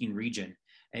Spanish-speaking region.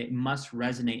 It must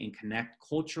resonate and connect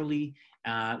culturally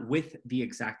with the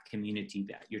exact community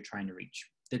that you're trying to reach.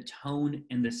 The tone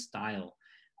and the style.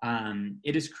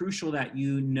 It is crucial that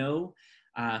you know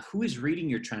who is reading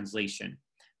your translation.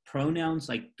 Pronouns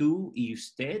like tú y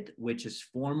usted, which is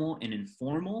formal and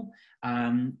informal,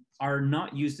 are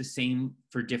not used the same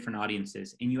for different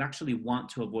audiences, and you actually want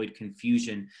to avoid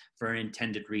confusion for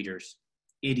intended readers.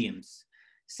 Idioms.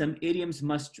 Some idioms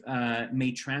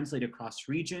may translate across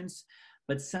regions,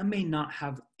 but some may not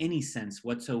have any sense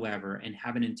whatsoever and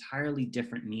have an entirely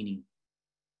different meaning.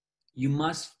 You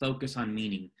must focus on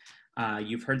meaning.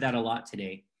 You've heard that a lot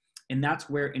today. And that's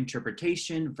where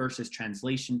interpretation versus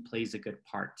translation plays a good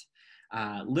part.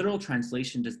 Literal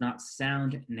translation does not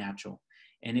sound natural.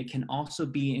 and it can also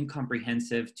be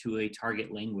incomprehensive to a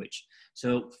target language.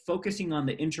 So focusing on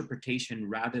the interpretation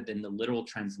rather than the literal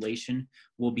translation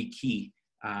will be key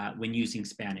when using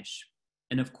Spanish.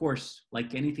 And of course,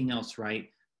 like anything else, right?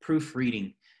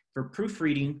 Proofreading. For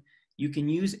proofreading, you can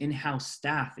use in-house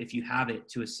staff if you have it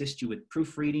to assist you with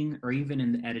proofreading or even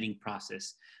in the editing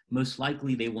process. Most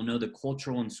likely they will know the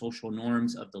cultural and social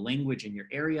norms of the language in your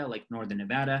area, like Northern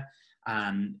Nevada.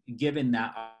 Given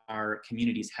that our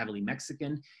community is heavily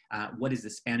Mexican, what is the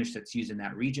Spanish that's used in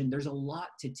that region? There's a lot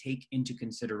to take into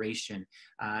consideration.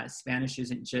 Spanish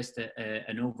isn't just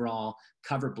an overall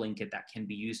cover blanket that can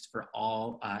be used for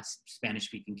all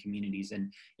Spanish-speaking communities.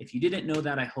 And if you didn't know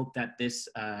that, I hope that this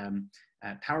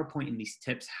PowerPoint and these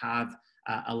tips have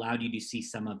allowed you to see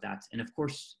some of that. And of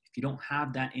course, if you don't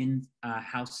have that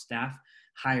in-house staff,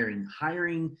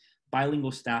 hiring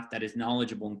bilingual staff that is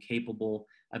knowledgeable and capable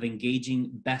of engaging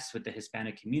best with the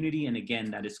Hispanic community. And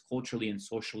again, that is culturally and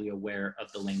socially aware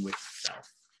of the language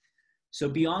itself. So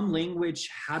beyond language,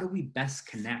 how do we best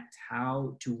connect?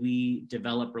 How do we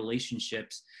develop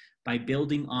relationships by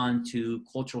building on to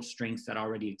cultural strengths that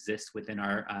already exist within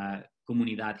our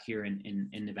comunidad here in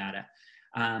Nevada?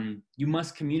 You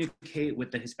must communicate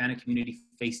with the Hispanic community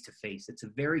face to face. It's a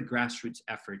very grassroots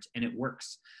effort and it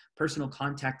works. Personal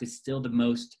contact is still the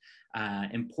most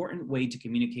important way to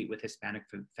communicate with Hispanic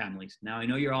families. Now, I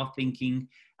know you're all thinking,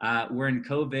 we're in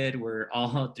COVID, we're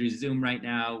all through Zoom right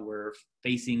now, we're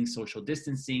facing social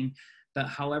distancing, but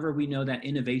however, we know that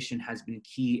innovation has been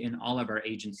key in all of our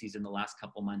agencies in the last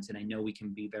couple months, and I know we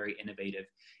can be very innovative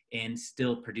in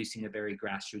still producing a very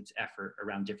grassroots effort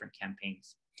around different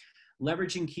campaigns.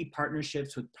 Leveraging key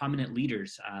partnerships with prominent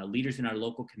leaders, leaders in our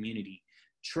local community.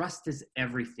 Trust is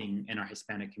everything in our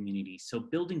Hispanic community. So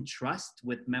building trust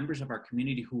with members of our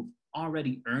community who've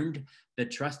already earned the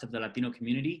trust of the Latino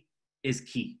community is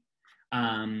key.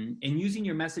 And using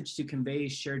your message to convey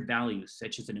shared values,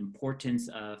 such as an importance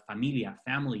of familia,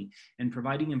 family, and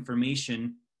providing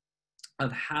information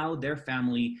of how their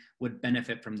family would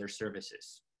benefit from their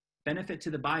services. Benefit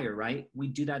to the buyer, right? We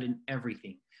do that in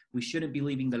everything. We shouldn't be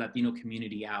leaving the Latino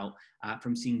community out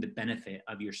from seeing the benefit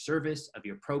of your service, of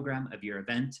your program, of your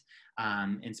event,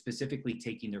 and specifically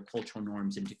taking their cultural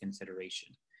norms into consideration.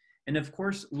 And of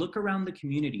course, look around the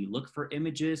community, look for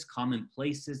images, common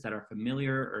places that are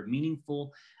familiar or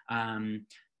meaningful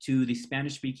to the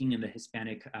Spanish-speaking and the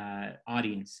Hispanic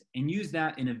audience, and use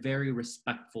that in a very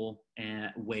respectful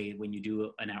way when you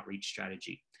do an outreach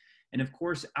strategy. And of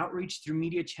course, outreach through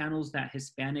media channels that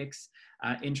Hispanics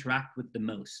interact with the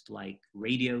most, like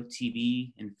radio,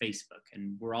 TV, and Facebook.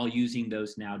 And we're all using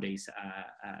those nowadays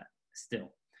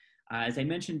still. As I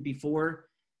mentioned before,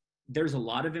 there's a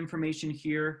lot of information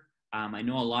here. I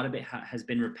know a lot of it has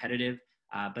been repetitive,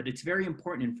 but it's very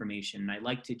important information. And I'd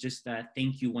like to just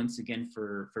thank you once again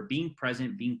for being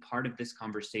present, being part of this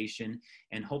conversation,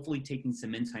 and hopefully taking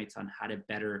some insights on how to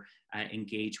better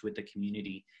engage with the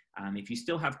community. If you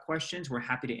still have questions, we're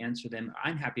happy to answer them.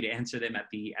 I'm happy to answer them at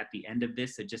the end of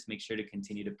this, so just make sure to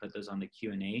continue to put those on the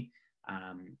Q&A,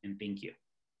 and thank you.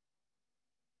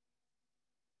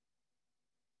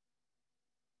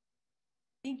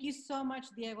 Thank you so much,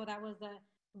 Diego. That was a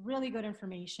really good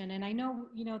information. And I know,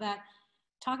 that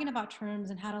talking about terms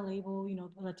and how to label,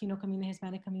 the Latino community,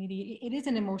 Hispanic community, it is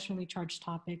an emotionally charged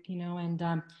topic, and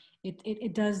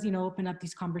it does, open up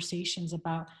these conversations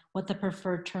about what the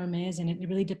preferred term is. And it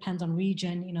really depends on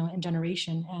region, and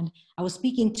generation. And I was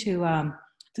speaking to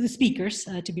the speakers,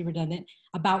 to be redundant,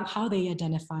 about how they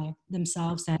identify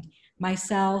themselves. And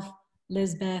myself,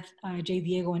 Lisbeth, J.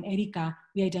 Diego, and Erika,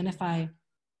 we identify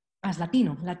as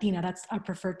Latino, Latina. That's our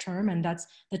preferred term, and that's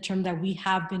the term that we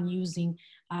have been using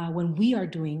when we are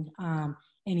doing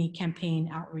any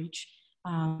campaign outreach.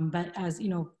 But as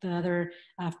the other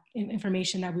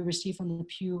information that we received from the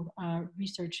Pew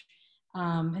Research,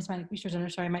 Hispanic Research Center,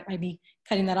 sorry, I might be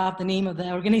cutting that off, the name of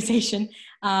the organization.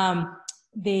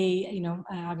 They,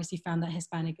 obviously found that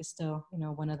Hispanic is still,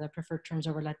 one of the preferred terms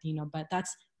over Latino, but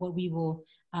that's what we will,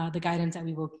 the guidance that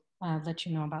we will let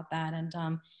you know about that.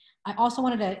 And I also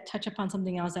wanted to touch upon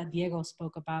something else that Diego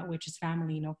spoke about, which is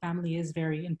family. Family is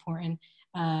very important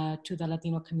to the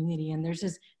Latino community. And there's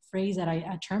this phrase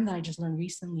a term that I just learned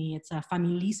recently. It's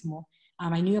familismo.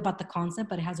 I knew about the concept,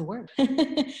 but it has a word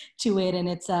to it. And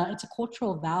it's a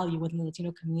cultural value within the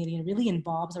Latino community. And it really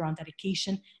involves around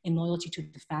dedication and loyalty to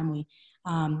the family.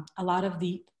 One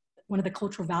of the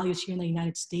cultural values here in the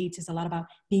United States is a lot about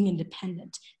being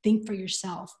independent, think for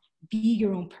yourself, be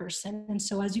your own person. And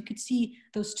so as you could see,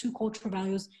 those two cultural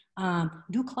values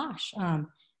do clash.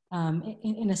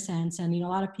 in a sense. And, you know,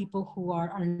 a lot of people who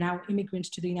are now immigrants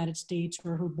to the United States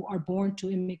or who are born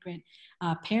to immigrant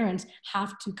parents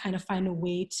have to kind of find a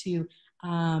way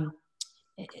um,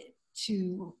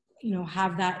 to you know,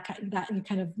 have that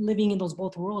kind of living in those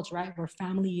both worlds, right? Where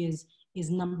family is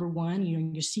number one. You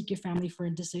know, you seek your family for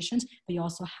decisions, but you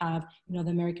also have, you know,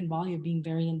 the American value of being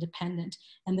very independent.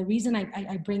 And the reason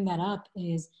I bring that up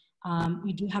is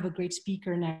we do have a great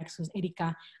speaker next, who's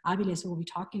Erika Aviles, who will be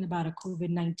talking about a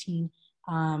COVID-19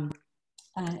 uh,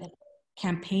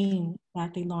 campaign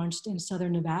that they launched in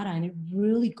Southern Nevada. And it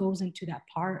really goes into that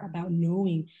part about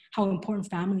knowing how important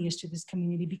family is to this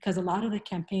community, because a lot of the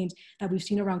campaigns that we've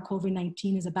seen around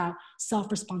COVID-19 is about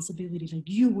self-responsibility. Like,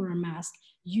 you wear a mask,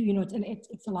 you know, and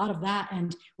it's a lot of that.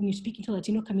 And when you're speaking to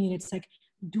Latino community, it's like,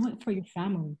 do it for your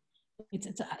family. It's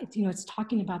you know, it's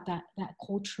talking about that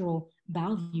cultural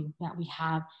value that we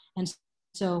have. And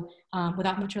so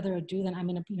without much further ado, then I'm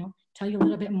going to, you know, tell you a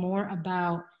little bit more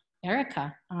about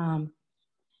Erica.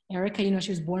 Erica, you know,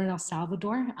 she was born in El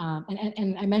Salvador.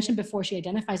 And I mentioned before, she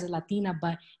identifies as Latina,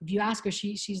 but if you ask her,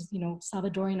 she's, you know,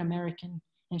 Salvadorian American,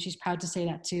 and she's proud to say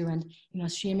that too. And, you know,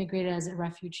 she immigrated as a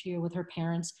refugee here with her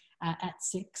parents at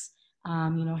 6. You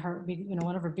know,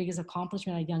 one of her biggest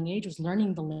accomplishments at a young age was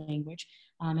learning the language.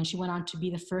 And she went on to be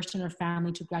the first in her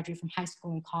family to graduate from high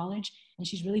school and college. And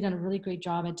she's really done a really great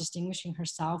job at distinguishing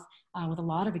herself with a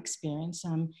lot of experience.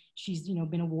 She's, you know,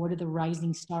 been awarded the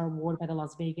Rising Star Award by the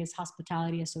Las Vegas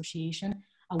Hospitality Association,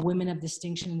 a Women of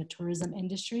Distinction in the tourism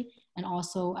industry, and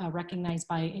also recognized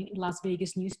by a Las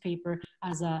Vegas newspaper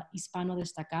as a Hispano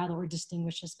Destacado, or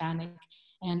Distinguished Hispanic.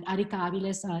 And Erika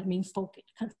Aviles' main focus,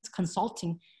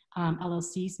 consulting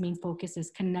LLC's main focus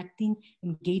is connecting,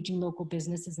 engaging local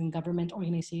businesses and government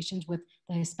organizations with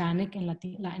the Hispanic and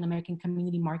Latin American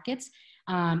community markets,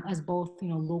 as both, you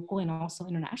know, local and also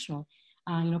international.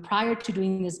 You know, prior to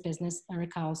doing this business,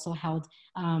 Erica also held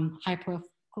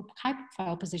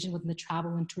high-profile positions within the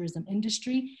travel and tourism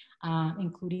industry,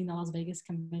 including the Las Vegas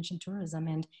Convention Tourism.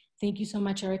 And thank you so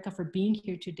much, Erica, for being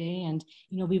here today. And,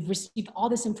 you know, we've received all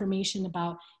this information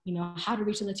about, you know, how to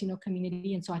reach the Latino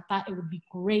community. And so I thought it would be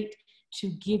great to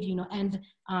give, you know,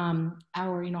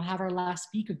 have our last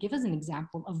speaker give us an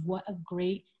example of what a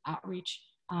great outreach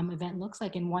event looks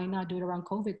like, and why not do it around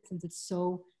COVID, since it's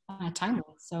so timely.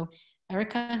 So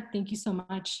Erica, thank you so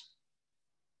much.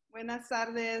 Buenas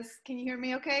tardes. Can you hear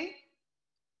me okay?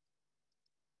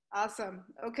 Awesome.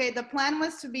 Okay, the plan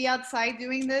was to be outside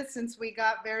doing this since we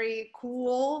got very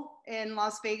cool in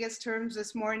Las Vegas terms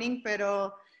this morning,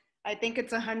 pero I think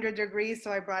it's 100 degrees,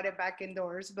 so I brought it back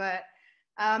indoors. But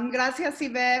gracias,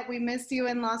 Yvette. We missed you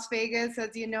in Las Vegas,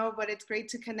 as you know, but it's great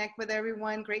to connect with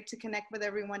everyone, great to connect with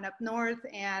everyone up north.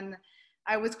 And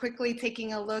I was quickly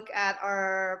taking a look at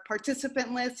our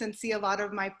participant list and see a lot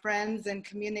of my friends and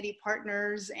community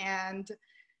partners, and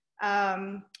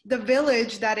the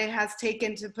village that it has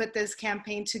taken to put this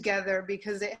campaign together,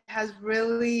 because it has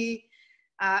really,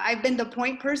 I've been the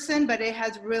point person, but it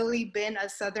has really been a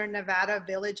Southern Nevada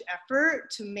village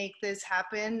effort to make this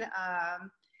happen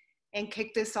and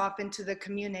kick this off into the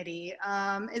community.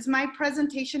 Is my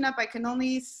presentation up? I can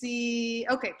only see,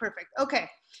 okay, perfect, okay.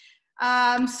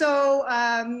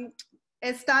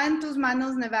 Está en tus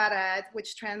manos, Nevada,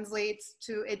 which translates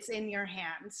to it's in your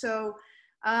hand. So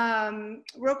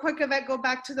real quick, Yvette, go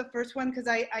back to the first one, because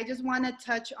I just want to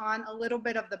touch on a little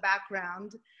bit of the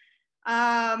background.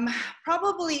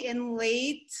 Probably in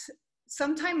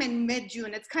sometime in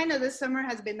mid-June, it's kind of, this summer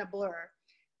has been a blur.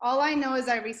 All I know is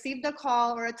I received a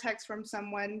call or a text from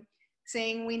someone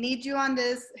saying, we need you on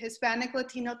this Hispanic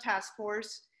Latino task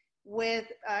force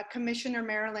with Commissioner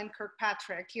Marilyn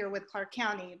Kirkpatrick here with Clark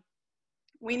County.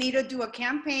 We need to do a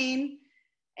campaign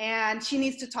and she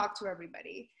needs to talk to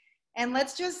everybody. And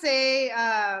let's just say,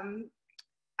 I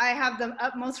have the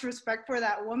utmost respect for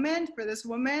that woman, for this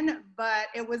woman, but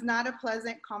it was not a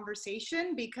pleasant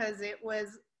conversation, because it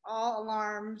was all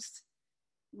alarms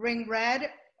ring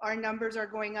red. Our numbers are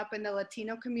going up in the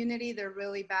Latino community. They're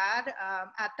really bad.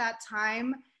 At that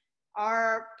time,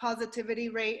 our positivity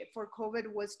rate for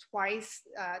COVID was twice,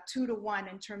 2 to 1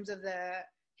 in terms of the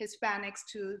Hispanics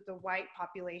to the white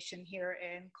population here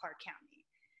in Clark County.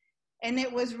 And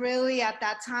it was really at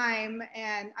that time,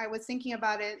 and I was thinking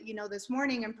about it, you know, this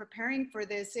morning and preparing for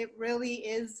this, it really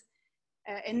is,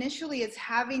 initially it's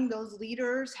having those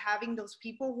leaders, having those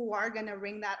people who are gonna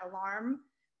ring that alarm,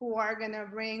 who are gonna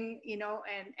ring, you know,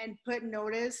 and put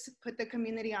the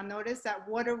community on notice that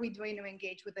what are we doing to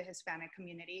engage with the Hispanic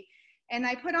community. And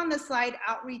I put on the slide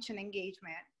outreach and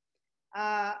engagement.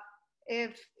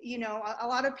 If, you know, a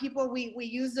lot of people, we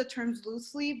use the terms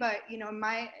loosely, but, you know,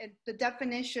 the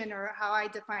definition or how I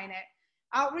define it,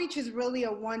 outreach is really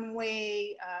a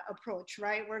one-way approach,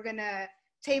 right? We're gonna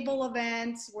table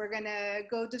events, we're gonna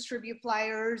go distribute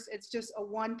flyers. It's just a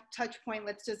one touch point.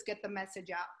 Let's just get the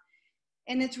message out.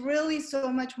 And it's really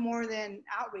so much more than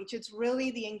outreach. It's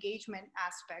really the engagement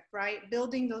aspect, right?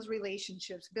 Building those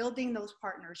relationships, building those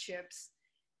partnerships,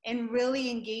 and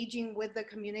really engaging with the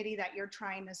community that you're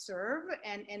trying to serve,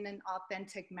 and in an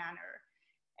authentic manner.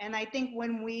 And I think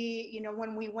when we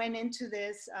went into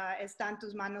this Está en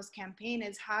tus manos campaign,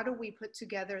 is how do we put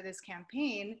together this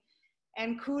campaign?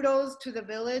 And kudos to the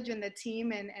village and the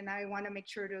team, and I want to make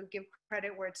sure to give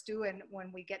credit where it's due, and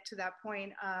when we get to that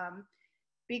point,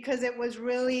 because it was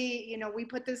really, we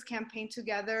put this campaign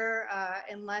together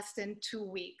in less than 2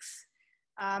 weeks.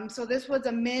 So this was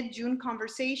a mid-June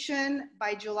conversation.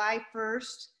 By July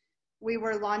 1st, we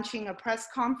were launching a press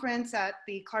conference at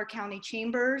the Clark County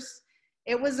Chambers.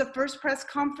 It was the first press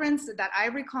conference that I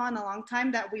recall in a long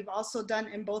time that we've also done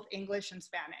in both English and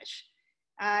Spanish.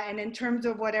 And in terms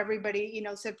of what everybody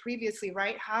said previously,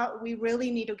 right? How we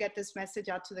really need to get this message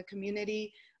out to the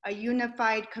community, a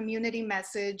unified community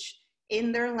message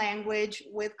in their language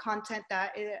with content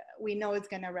that we know is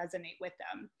going to resonate with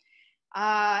them.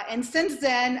 And since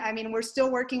then, I mean, we're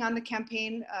still working on the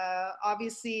campaign.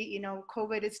 Obviously,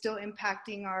 COVID is still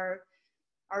impacting our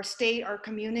state, our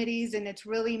communities, and it's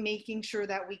really making sure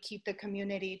that we keep the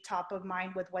community top of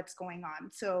mind with what's going on.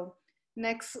 So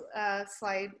next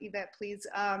slide, Yvette, please.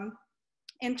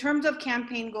 In terms of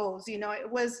campaign goals,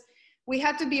 we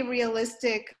had to be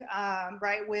realistic,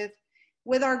 right,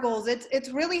 with our goals. It's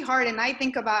really hard. And I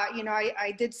think about,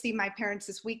 I did see my parents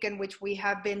this weekend, which we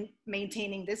have been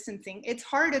maintaining distancing. It's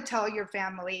hard to tell your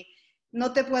family,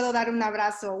 no te puedo dar un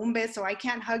abrazo, un beso, I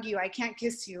can't hug you, I can't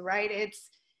kiss you, right?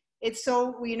 It's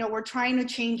so, we're trying to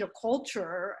change a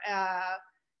culture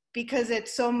because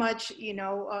it's so much,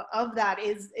 of that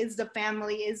is the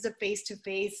family, is the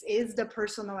face-to-face, is the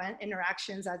personal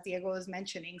interactions, as Diego was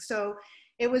mentioning. So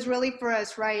it was really for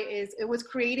us, right, it was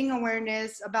creating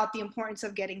awareness about the importance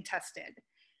of getting tested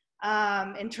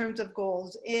in terms of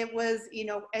goals. It was,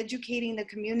 educating the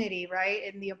community, right,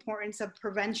 and the importance of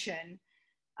prevention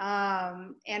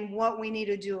and what we need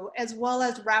to do, as well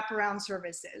as wraparound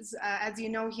services. As you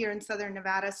know, here in Southern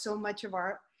Nevada, so much of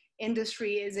our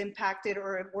industry is impacted,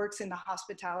 or it works in the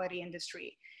hospitality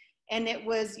industry. And it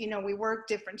was, we worked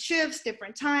different shifts,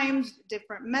 different times,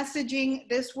 different messaging.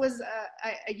 This was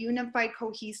a unified,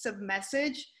 cohesive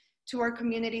message to our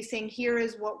community saying, here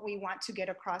is what we want to get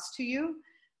across to you,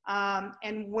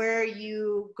 and where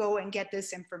you go and get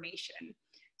this information.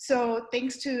 So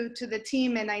thanks to the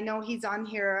team, and I know he's on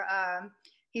here.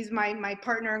 He's my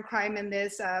partner in crime in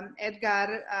this,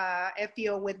 Edgar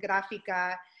Efio with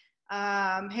Grafica.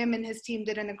 Him and his team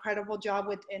did an incredible job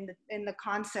in the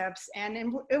concepts,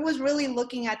 and it was really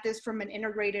looking at this from an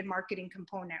integrated marketing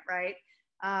component, right?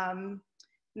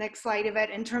 Next slide, Yvette.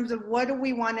 In terms of what do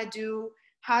we want to do,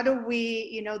 how do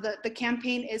we, the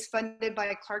campaign is funded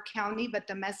by Clark County, but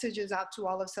the message is out to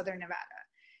all of Southern Nevada.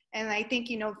 And I think,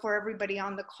 for everybody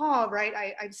on the call, right,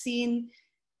 I've seen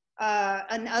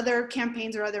in other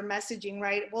campaigns or other messaging,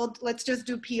 right, well, let's just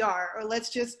do PR, or let's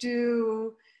just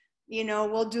do,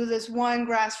 we'll do this one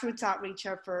grassroots outreach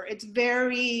effort. It's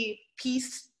very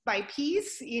piece by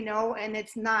piece, and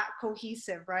it's not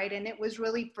cohesive, right? And it was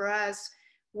really for us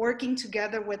working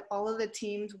together with all of the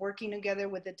teams, working together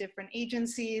with the different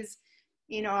agencies,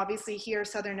 obviously here,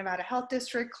 Southern Nevada Health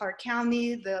District, Clark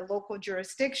County, the local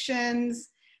jurisdictions,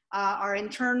 our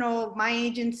internal, my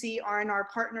agency, R&R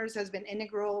Partners has been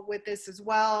integral with this as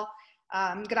well.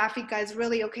 Grafica is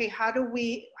really, okay, how do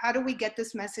we get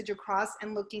this message across,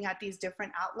 and looking at these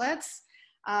different outlets.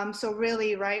 So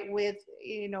really, right, with,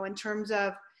 in terms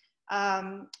of,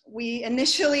 our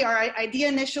idea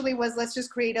initially was, let's just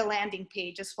create a landing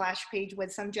page, a splash page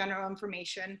with some general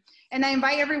information. And I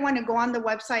invite everyone to go on the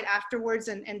website afterwards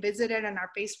and visit it on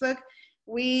our Facebook.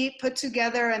 We put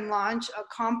together and launched a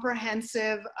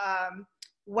comprehensive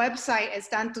website,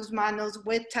 Está en tus manos,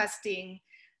 with testing,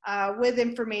 with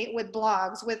information, with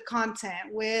blogs, with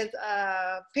content, with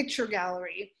picture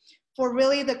gallery, for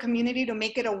really the community to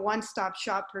make it a one-stop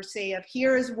shop per se of,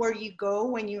 here is where you go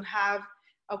when you have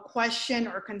a question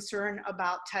or concern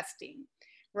about testing,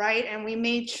 right? And we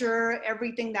made sure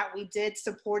everything that we did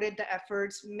supported the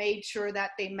efforts, made sure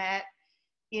that they met,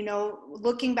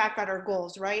 looking back at our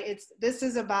goals, right? This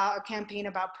is about a campaign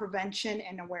about prevention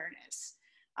and awareness.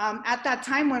 At that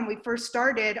time when we first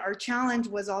started, our challenge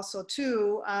was also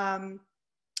too,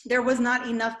 there was not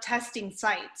enough testing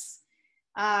sites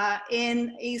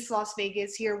in East Las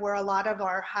Vegas here, where a lot of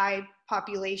our high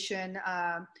population,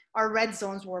 our red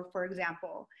zones were, for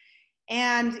example.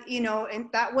 And, and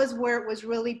that was where it was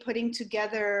really putting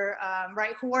together,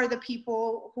 right, who are the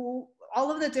people who, all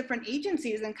of the different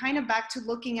agencies, and kind of back to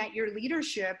looking at your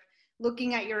leadership,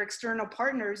 looking at your external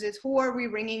partners, is who are we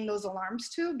ringing those alarms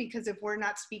to? Because if we're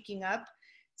not speaking up,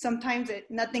 sometimes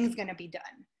nothing's going to be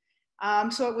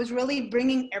done. So it was really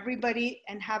bringing everybody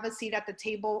and have a seat at the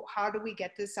table. How do we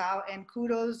get this out? And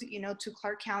kudos, to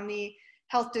Clark County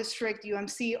Health District,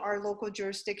 UMC, our local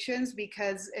jurisdictions,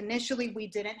 because initially we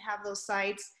didn't have those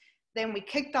sites. Then we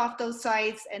kicked off those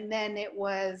sites, and then it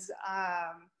was,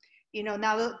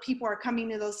 now that people are coming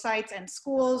to those sites, and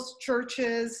schools,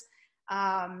 churches,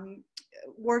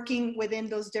 working within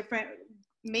those different,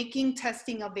 making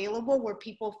testing available where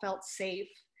people felt safe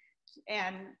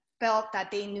and felt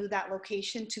that they knew that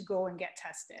location to go and get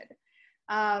tested.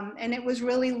 And it was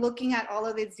really looking at all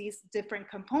of these different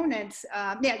components.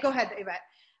 Yeah, go ahead, Yvette.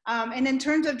 And in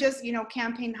terms of just,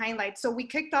 campaign highlights. So we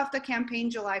kicked off the campaign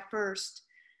July 1st.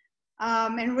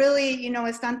 And really,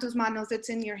 está en tus manos, it's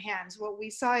in your hands. What we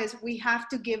saw is we have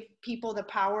to give people the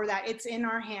power that it's in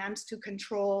our hands to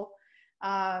control,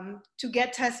 to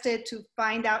get tested, to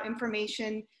find out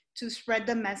information, to spread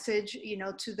the message,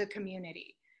 to the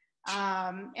community.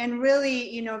 And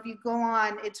really, if you go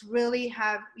on, it's really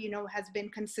has been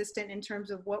consistent in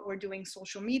terms of what we're doing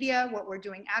social media, what we're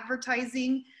doing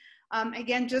advertising.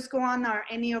 Again, just go on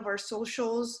any of our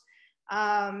socials,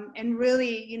 and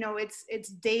really, it's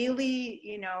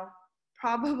daily,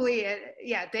 probably,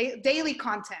 daily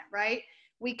content, right?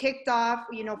 We kicked off,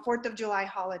 4th of July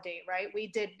holiday, right? We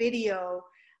did video,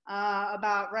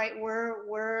 about, right,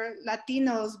 we're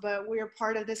Latinos, but we're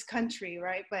part of this country,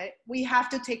 right? But we have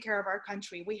to take care of our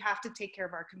country. We have to take care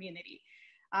of our community,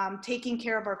 taking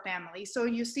care of our family. So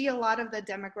you see a lot of the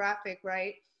demographic,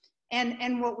 right?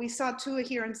 And what we saw too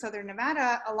here in Southern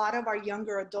Nevada, a lot of our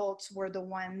younger adults were the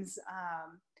ones,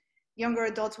 younger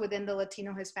adults within the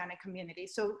Latino Hispanic community.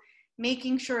 So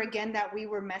making sure again that we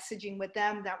were messaging with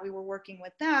them, that we were working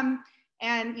with them.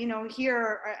 And,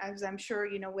 here, as I'm sure,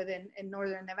 within in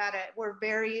Northern Nevada, we're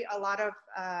a lot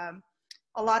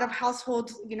of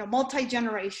households,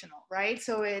 multi-generational, right?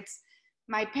 So it's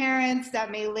my parents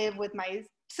that may live with my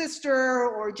sister,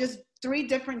 or just 3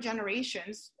 different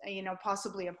generations,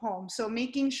 possibly of home. So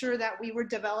making sure that we were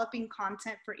developing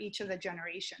content for each of the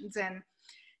generations. And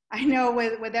I know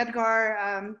with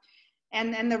Edgar,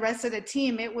 and the rest of the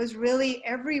team, it was really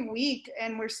every week,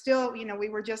 and we're still, we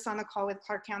were just on a call with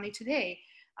Clark County today.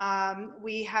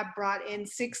 We have brought in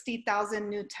 60,000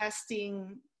 new tests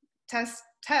into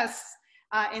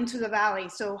the Valley.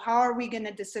 So how are we going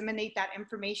to disseminate that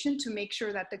information to make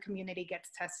sure that the community gets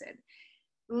tested?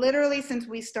 Literally, since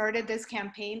we started this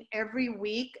campaign, every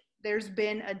week there's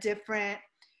been a different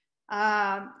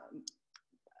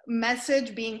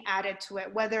message being added to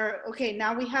it, whether, okay,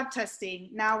 now we have testing,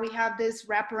 now we have this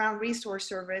wraparound resource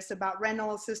service about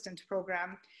rental assistance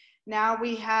program, now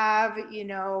we have,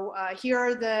 here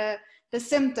are the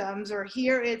symptoms, or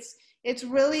here it's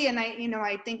really, and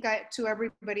I think to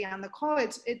everybody on the call,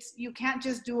 it's you can't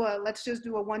just do let's just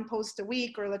do a 1 post a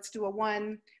week, or let's do a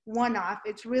one-off.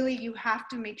 It's really, you have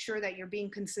to make sure that you're being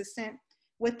consistent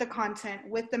with the content,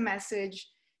 with the message,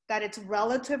 that it's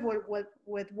relative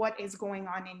with what is going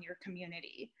on in your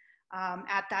community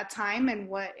at that time,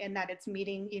 and that it's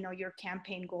meeting, your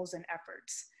campaign goals and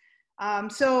efforts.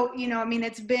 So,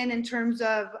 it's been in terms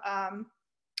of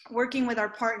working with our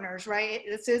partners, right?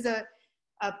 This is a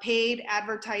paid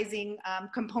advertising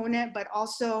component, but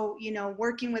also,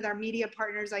 working with our media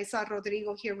partners. I saw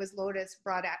Rodrigo here with Lotus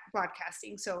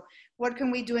Broadcasting. So what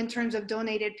can we do in terms of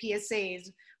donated PSAs?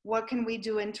 What can we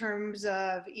do in terms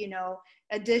of,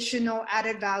 additional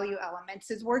added value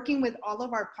elements? Is working with all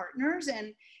of our partners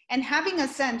and having a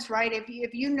sense, right?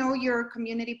 If you know your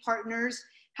community partners,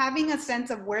 having a sense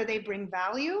of where they bring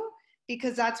value,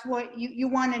 because that's what you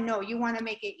want to know. You want to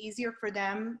make it easier for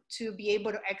them to be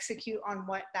able to execute on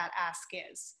what that ask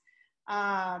is.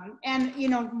 And,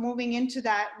 moving into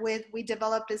that, we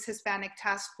developed this Hispanic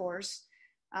task force.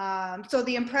 So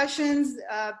the impressions,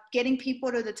 getting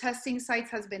people to the testing sites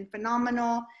has been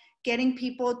phenomenal. Getting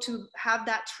people to have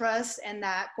that trust and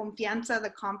that confianza,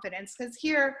 the confidence. Because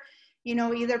here,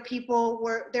 either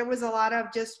there was a lot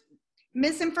of just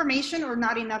misinformation or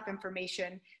not enough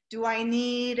information. Do I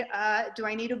need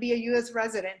to be a U.S.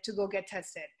 resident to go get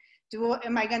tested?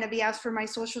 Am I going to be asked for my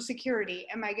social security?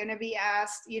 Am I going to be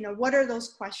asked, what are those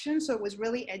questions? So it was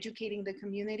really educating the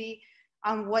community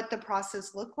on what the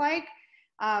process looked like,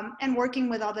 and working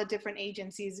with all the different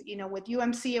agencies. With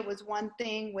UMC, it was one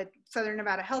thing, with Southern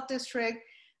Nevada Health District,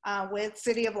 with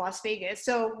City of Las Vegas.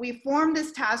 So we formed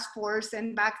this task force,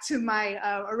 and back to my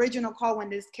original call when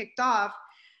this kicked off,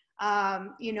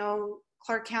 You know,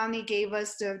 Clark County gave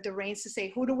us the reins to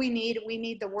say, who do we need? We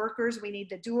need the workers, we need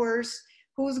the doers.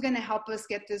 Who's gonna help us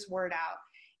get this word out?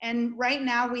 And right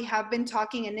now we have been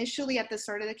talking. Initially at the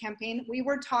start of the campaign, we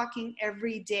were talking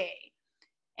every day,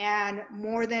 and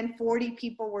more than 40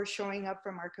 people were showing up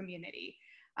from our community.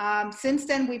 Since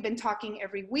then, we've been talking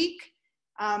every week.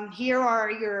 Here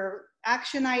are your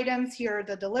action items. Here are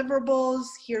the deliverables.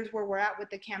 Here's where we're at with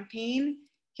the campaign.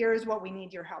 Here's what we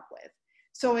need your help with.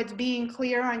 So it's being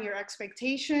clear on your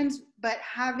expectations, but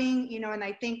having, you know, and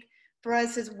I think for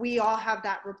us is we all have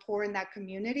that rapport in that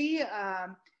community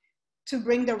to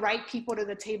bring the right people to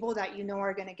the table that you know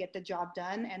are going to get the job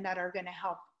done and that are going to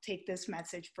help take this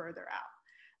message further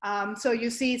out. So you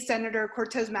see Senator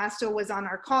Cortez Masto was on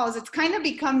our calls. It's kind of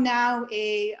become now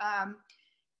it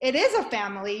is a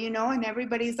family, you know, and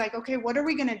everybody's like, okay, what are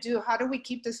we going to do? How do we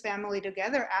keep this family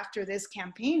together after this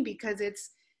campaign? Because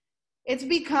it's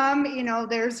become, you know,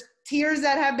 there's tears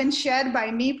that have been shed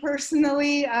by me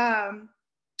personally,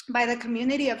 by the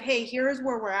community of, hey, here's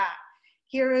where we're at.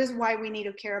 Here is why we need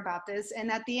to care about this.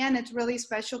 And at the end, it's really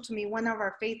special to me, one of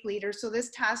our faith leaders. So this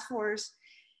task force,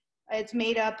 it's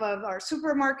made up of our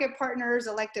supermarket partners,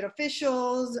 elected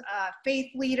officials,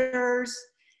 faith leaders.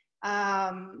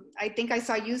 I think I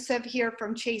saw Yusuf here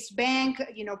from Chase Bank,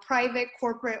 you know, private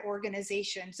corporate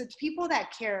organizations. It's people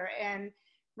that care. And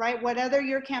right, whatever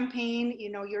your campaign,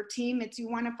 you know, your team, it's you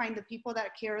want to find the people that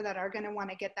care, that are going to want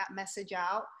to get that message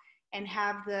out and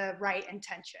have the right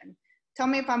intention. Tell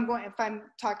me if I'm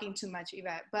talking too much,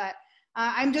 Yvette, but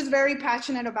I'm just very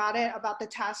passionate about it, about the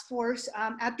task force.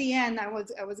 At the end, I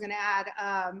was going to add,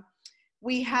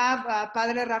 we have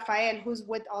Padre Rafael, who's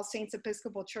with All Saints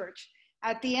Episcopal Church.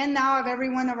 At the end now of every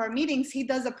one of our meetings, he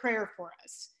does a prayer for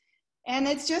us. And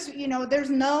it's just, you know, there's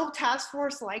no task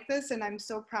force like this, and I'm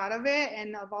so proud of it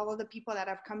and of all of the people that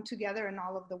have come together and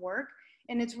all of the work.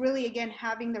 And it's really, again,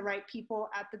 having the right people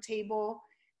at the table,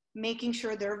 making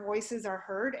sure their voices are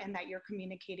heard and that you're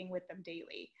communicating with them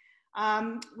daily.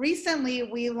 Recently,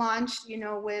 we launched, you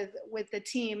know, with the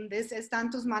team, this Está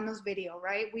en Tus Manos video,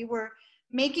 right? We were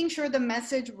making sure the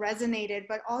message resonated,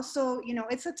 but also, you know,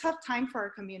 it's a tough time for our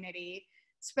community,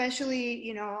 especially,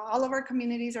 you know, all of our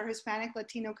communities are Hispanic,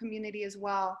 Latino community as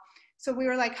well. So we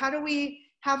were like, how do we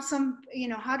have some, you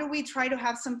know, how do we try to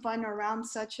have some fun around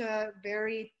such a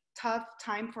very tough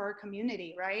time for our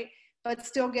community, right? But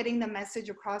still getting the message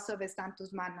across of Está en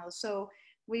Tus Manos. So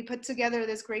we put together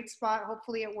this great spot.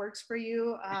 Hopefully it works for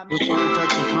you.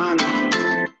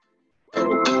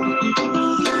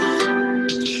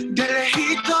 De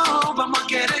lejito, vamos a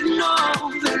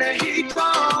querernos, de lejito,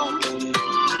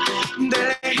 de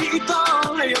lejito,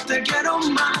 yo te quiero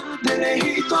más, de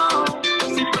lejito,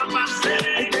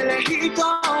 de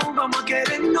lejito, vamos a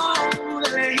querernos, de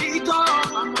lejito,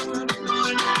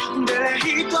 de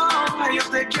lejito, yo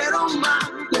te quiero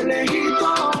más, de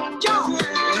lejito, yo.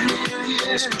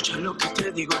 Escucha lo que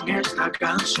te digo en esta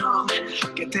canción,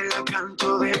 que te la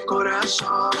canto de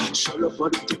corazón. Solo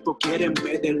por un tiempo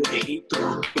quiérenme de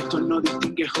lejito, esto no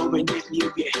distingue jóvenes ni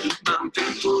viejitos.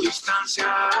 Mantén tu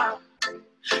distancia,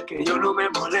 que yo no me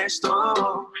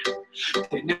molesto.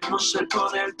 Tenemos el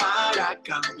poder para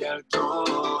cambiar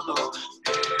todo.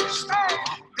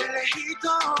 De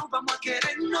lejito, vamos a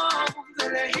querernos, de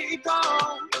lejito.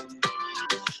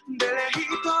 De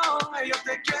lejito, yo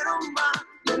te quiero más,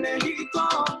 de lejito.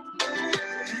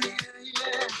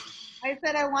 I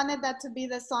said I wanted that to be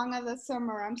the song of the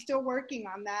summer. I'm still working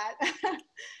on that.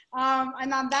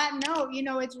 And on that note, you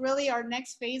know, it's really our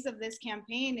next phase of this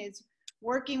campaign is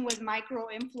working with micro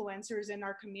influencers in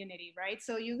our community, right?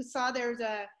 So you saw there's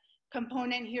a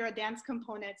component here, a dance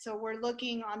component. So we're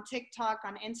looking on TikTok,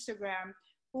 on Instagram,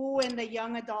 who in the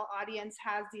young adult audience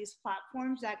has these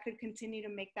platforms that could continue to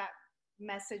make that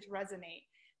message resonate.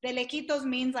 De lejitos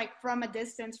means like from a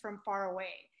distance, from far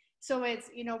away. So it's,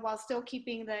 you know, while still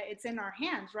keeping it's in our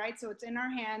hands, right? So it's in our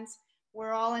hands.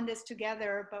 We're all in this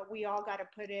together, but we all got to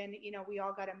put in, you know, we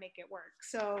all got to make it work.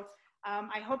 So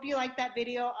I hope you like that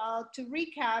video. To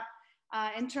recap,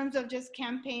 in terms of just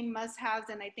campaign must-haves,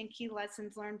 and I think key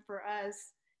lessons learned for us,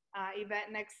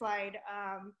 Yvette, next slide,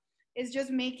 is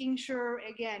just making sure,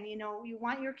 again, you know, you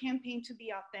want your campaign to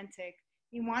be authentic.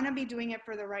 You want to be doing it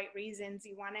for the right reasons.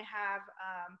 You want to have,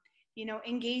 you know,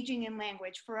 engaging in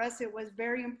language. For us, it was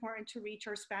very important to reach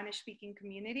our Spanish-speaking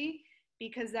community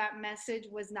because that message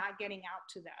was not getting out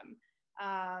to them.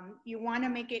 You want to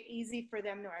make it easy for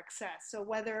them to access. So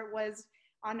whether it was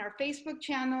on our Facebook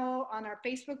channel, on our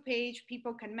Facebook page,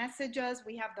 people can message us.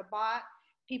 We have the bot.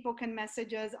 People can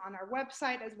message us on our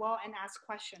website as well and ask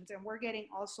questions. And we're getting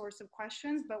all sorts of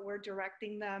questions, but we're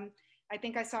directing them I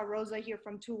think I saw Rosa here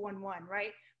from 211,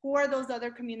 right? Who are those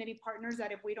other community partners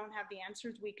that if we don't have the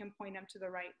answers, we can point them to the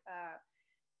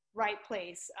right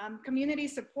place? Community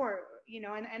support,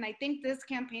 and I think this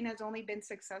campaign has only been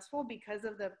successful because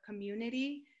of the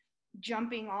community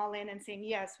jumping all in and saying,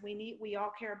 yes, we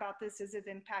all care about this. This is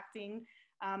impacting.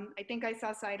 I think I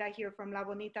saw Saida here from La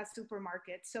Bonita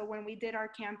Supermarket. So when we did our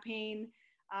campaign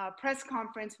press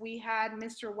conference, we had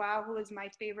Mr. Wow, who is my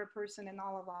favorite person in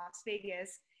all of Las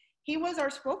Vegas. He was our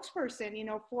spokesperson,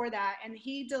 for that. And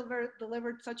he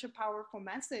delivered such a powerful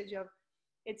message of,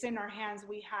 it's in our hands.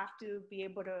 We have to be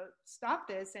able to stop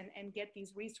this and get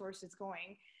these resources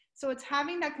going. So it's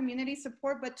having that community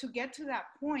support, but to get to that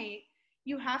point,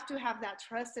 you have to have that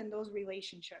trust in those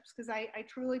relationships. Because I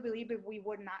truly believe if we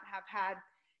would not have had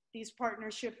these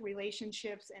partnership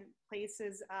relationships and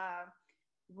places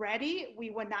ready, we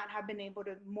would not have been able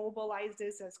to mobilize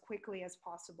this as quickly as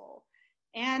possible.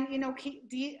 And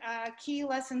key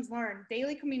lessons learned,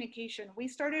 daily communication. We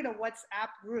started a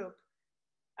WhatsApp group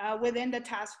within the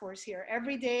task force here.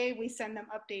 Every day we send them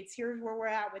updates. Here's where we're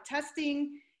at with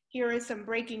testing. Here is some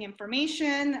breaking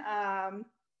information.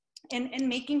 And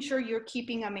making sure you're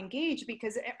keeping them engaged,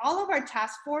 because all of our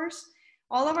task force,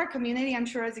 all of our community, I'm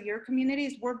sure as your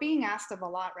communities, we're being asked of a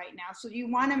lot right now. So you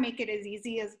want to make it as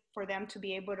easy as for them to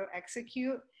be able to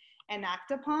execute and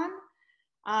act upon.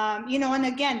 And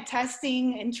again,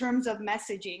 testing in terms of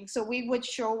messaging. So we would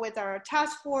show with our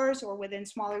task force or within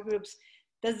smaller groups,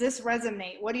 does this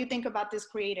resonate? What do you think about this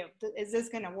creative? Is this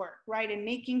going to work, right? And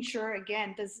making sure,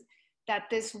 again, that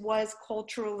this was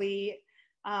culturally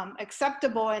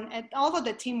acceptable, and all of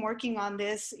the team working on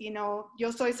this, yo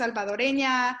soy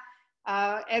salvadoreña,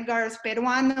 Edgar is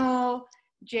Peruano,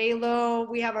 J-Lo,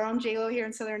 we have our own J-Lo here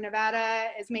in Southern Nevada,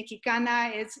 is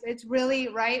Mexicana. It's really,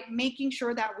 right, making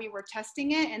sure that we were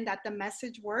testing it and that the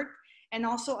message worked, and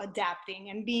also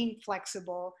adapting and being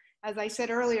flexible. As I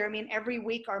said earlier, I mean, every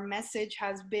week our message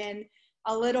has been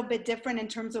a little bit different in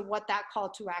terms of what that call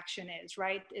to action is,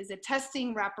 right? Is it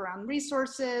testing, wraparound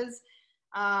resources?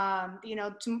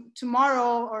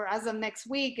 Tomorrow or as of next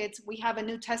week, we have a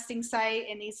new testing site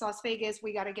in East Las Vegas.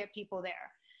 We got to get people there.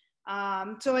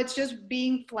 So it's just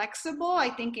being flexible, I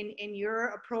think, in your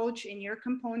approach, in your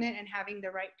component, and having the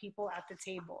right people at the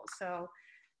table. So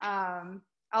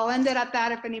I'll end it at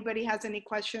that if anybody has any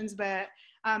questions, but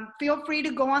feel free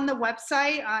to go on the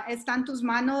website. Están tus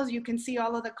manos. You can see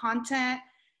all of the content,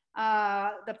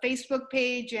 the Facebook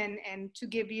page, and to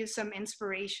give you some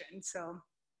inspiration. So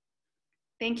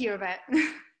thank you, Yvette.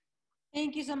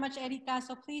 Thank you so much, Erika.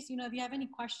 So please, if you have any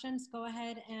questions, go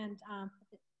ahead and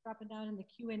drop it down in the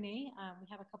Q&A. We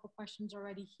have a couple questions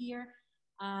already here.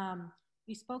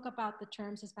 We spoke about the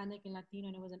terms Hispanic and Latino,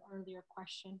 and it was an earlier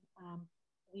question. I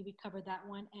believe we covered that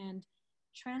one. And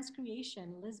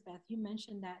transcreation, Lisbeth, you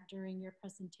mentioned that during your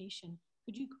presentation.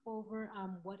 Could you go over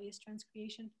what is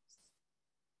transcreation?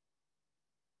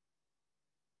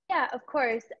 Yeah, of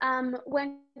course.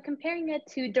 When comparing it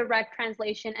to direct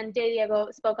translation, and Diego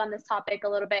spoke on this topic a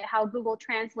little bit, how Google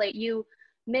Translate, you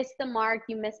miss the mark,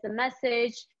 you miss the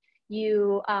message,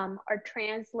 you are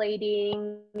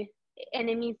translating and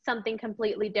it means something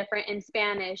completely different in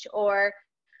Spanish, or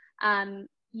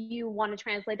you want to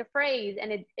translate a phrase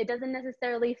and it doesn't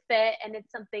necessarily fit, and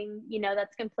it's something,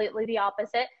 that's completely the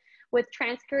opposite. With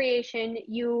transcreation,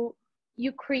 you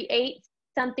create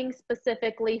something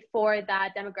specifically for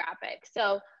that demographic.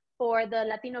 So for the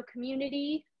Latino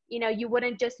community, you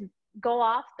wouldn't just go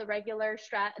off the regular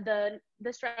the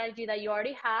strategy that you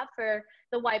already have for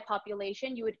the white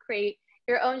population. You would create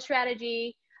your own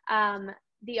strategy,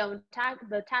 the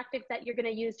tactics that you're going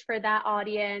to use for that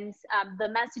audience. The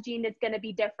messaging is going to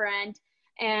be different,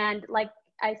 and like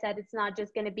I said, it's not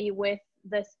just going to be with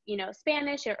this,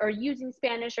 Spanish or using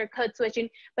Spanish or code switching,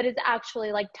 but it's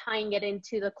actually like tying it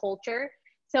into the culture.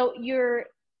 So you're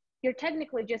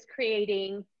technically just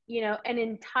creating, an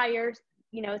entire,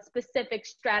 specific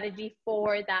strategy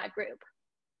for that group.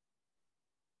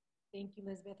 Thank you,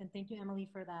 Elizabeth, and thank you, Emily,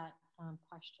 for that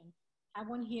question. I have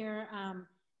one here.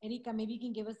 Erika, maybe you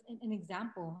can give us an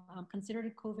example.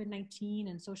 Considering COVID-19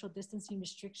 and social distancing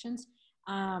restrictions,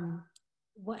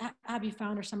 what have you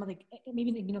found, or some of the,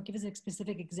 maybe, give us a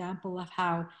specific example of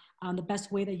how the best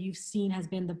way that you've seen has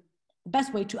been the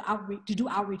best way to do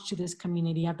outreach to this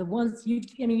community? Of the ones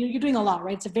you're doing a lot,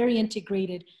 right? It's a very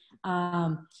integrated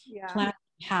plan you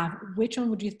have. Which one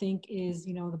would you think is,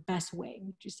 the best way,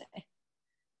 would you say?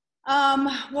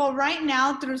 Well, right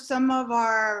now, through some of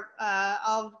our,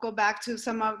 I'll go back to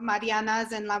some of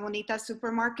Mariana's and La Bonita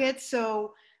supermarkets.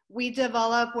 So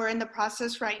we're in the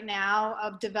process right now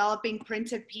of developing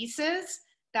printed pieces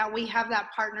that we have that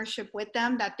partnership with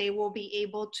them, that they will be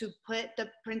able to put the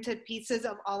printed pieces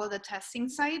of all of the testing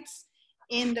sites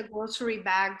in the grocery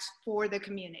bags for the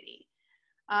community.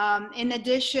 In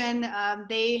addition,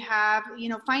 they have,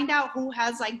 find out who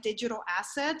has like digital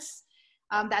assets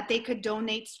that they could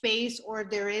donate space, or if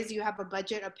there is, you have a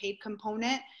budget, a paid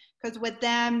component. Because with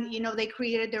them, they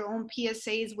created their own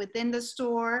PSAs within the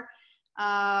store,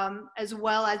 as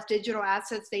well as digital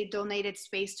assets. They donated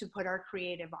space to put our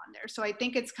creative on there. So I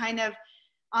think it's kind of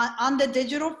on the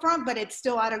digital front, but it's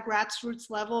still at a grassroots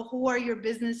level. Who are your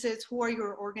businesses? Who are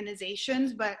your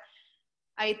organizations? But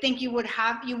I think you would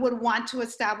want to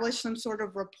establish some sort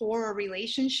of rapport or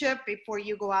relationship before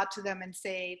you go out to them and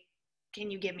say, can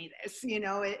you give me this?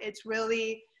 It's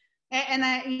really, and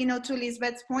I, to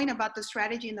Lisbeth's point about the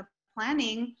strategy and the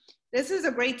planning, this is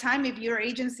a great time. If your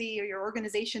agency or your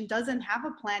organization doesn't have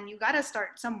a plan, you got to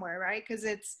start somewhere, right? Because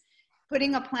it's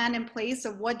putting a plan in place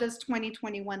of what does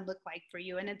 2021 look like for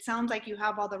you. And it sounds like you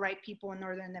have all the right people in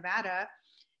Northern Nevada.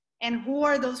 And who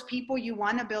are those people you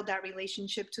want to build that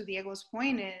relationship, to Diego's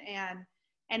point,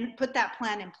 and put that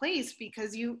plan in place,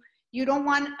 because you don't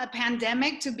want a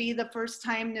pandemic to be the first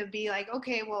time to be like,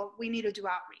 okay, well, we need to do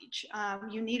outreach.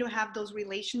 You need to have those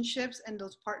relationships and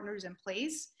those partners in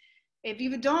place. If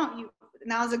you don't,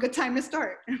 now's a good time to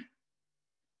start.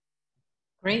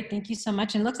 Great, thank you so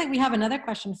much. And it looks like we have another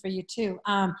question for you too.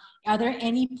 Are there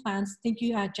any plans, thank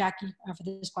you, Jackie, for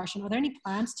this question. Are there any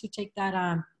plans to take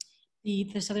that,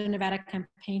 the Southern Nevada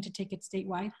campaign, to take it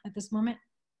statewide at this moment?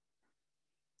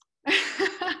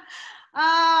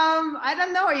 I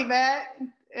don't know,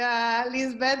 Yvette.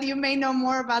 Lisbeth, you may know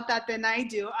more about that than I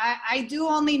do. I do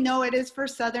only know it is for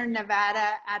Southern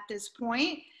Nevada at this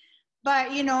point. But,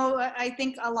 I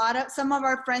think some of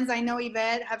our friends, I know,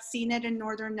 Yvette, have seen it in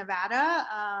Northern Nevada.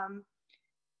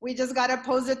 We just got to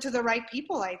pose it to the right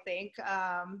people, I think,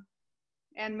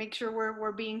 and make sure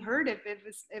we're being heard. If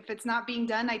it's not being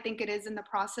done, I think it is in the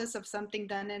process of something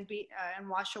done in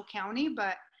Washoe County,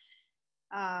 but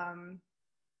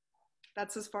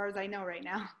that's as far as I know right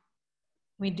now.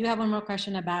 We do have one more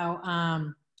question about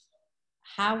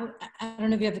how, I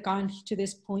don't know if you have gone to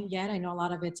this point yet. I know a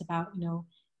lot of it's about,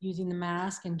 using the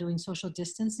mask and doing social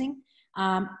distancing.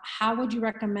 How would you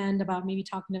recommend about maybe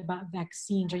talking about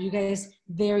vaccines? Are you guys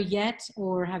there yet,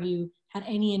 or have you had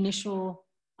any initial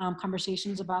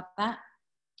conversations about that?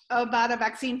 About a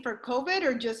vaccine for COVID,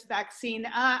 or just vaccine?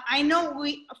 I know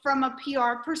from a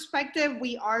PR perspective,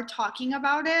 we are talking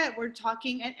about it. We're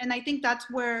talking, and I think that's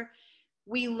where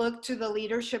we look to the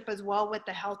leadership as well with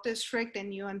the health district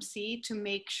and UMC to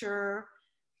make sure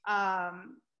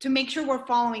we're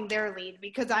following their lead,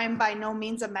 because I am by no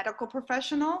means a medical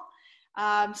professional.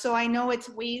 So I know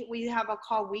we have a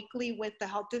call weekly with the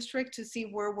health district to see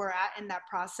where we're at in that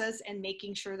process and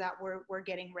making sure that we're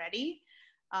getting ready.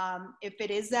 If it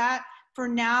is that, for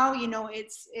now,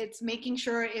 it's making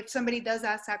sure if somebody does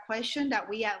ask that question, that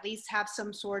we at least have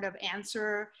some sort of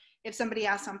answer. If somebody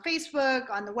asks on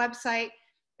Facebook, on the website,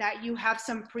 that you have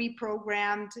some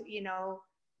pre-programmed,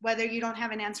 whether you don't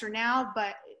have an answer now,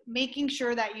 but making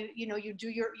sure that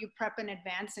you prep in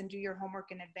advance and do your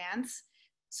homework in advance,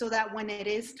 so that when it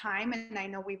is time, and I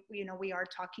know we are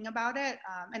talking about it,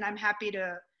 and I'm happy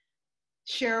to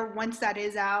share once that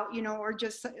is out, or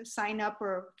just sign up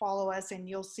or follow us, and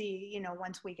you'll see,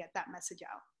 once we get that message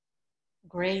out.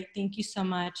 Great, thank you so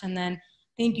much. And then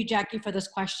thank you, Jackie, for those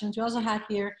questions. We also had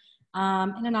here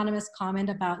an anonymous comment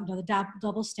about the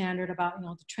double standard about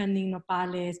the trending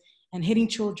nopales and hitting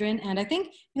children. And I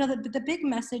think the big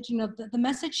message, the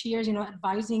message here is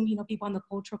advising people on the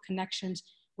cultural connections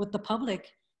with the public,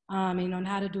 and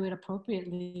how to do it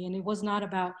appropriately. And it was not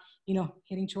about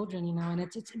hitting children, and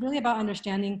it's really about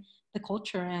understanding the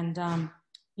culture. And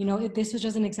this was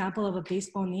just an example of a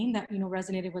baseball name that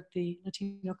resonated with the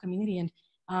Latino community. And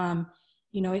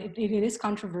it is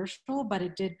controversial, but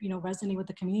it did resonate with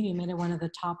the community and made it one of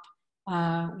the top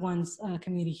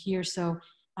community here. So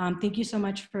thank you so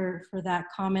much for that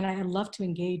comment. I'd love to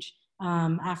engage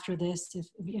after this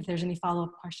if there's any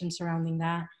follow-up questions surrounding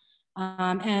that.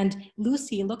 And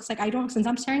Lucy, it looks like since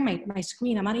I'm sharing my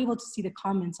screen, I'm not able to see the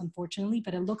comments, unfortunately,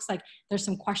 but it looks like there's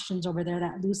some questions over there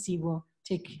that Lucy will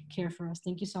take care for us.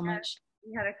 Thank you so much.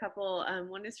 We had a couple.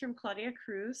 One is from Claudia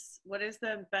Cruz. What is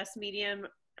the best medium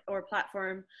or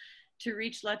platform to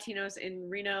reach Latinos in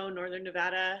Reno, Northern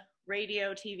Nevada?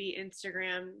 Radio, TV,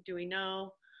 Instagram, do we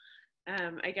know?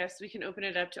 I guess we can open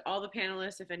it up to all the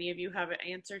panelists if any of you have an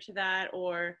answer to that,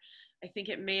 or I think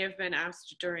it may have been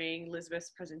asked during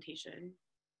Lisbeth's presentation.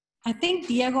 I think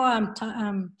Diego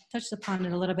touched upon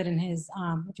it a little bit in his,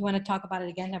 if you want to talk about it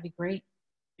again, that'd be great.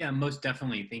 Yeah, most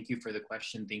definitely. Thank you for the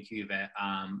question. Thank you, Yvette.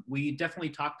 We definitely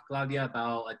talked, Claudia,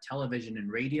 about television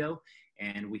and radio,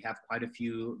 and we have quite a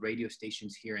few radio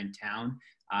stations here in town.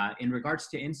 In regards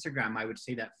to Instagram, I would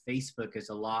say that Facebook is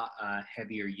a lot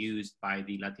heavier used by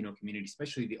the Latino community,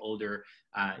 especially the older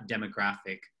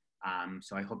demographic.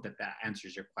 So I hope that that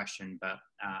answers your question. But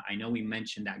I know we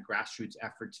mentioned that grassroots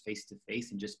efforts face-to-face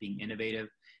and just being innovative.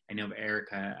 I know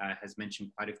Erica has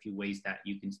mentioned quite a few ways that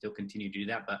you can still continue to do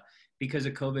that. But because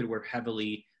of COVID, we're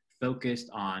heavily focused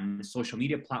on social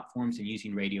media platforms and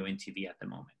using radio and TV at the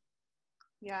moment.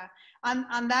 Yeah.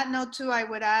 On that note too, I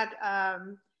would add,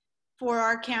 for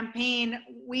our campaign,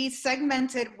 we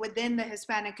segmented within the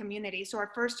Hispanic community. So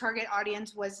our first target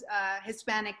audience was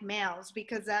Hispanic males,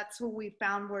 because that's who we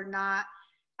found were not,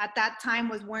 at that time,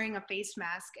 was wearing a face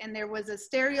mask. And there was a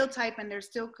stereotype, and there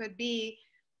still could be,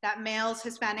 that males,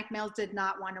 Hispanic males, did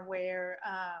not want to wear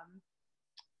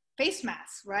face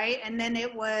masks, right? And then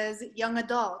it was young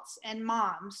adults and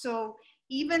moms. So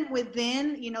even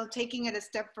within, you know, taking it a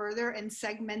step further and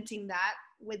segmenting that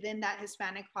within that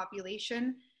Hispanic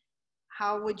population,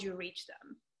 how would you reach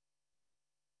them?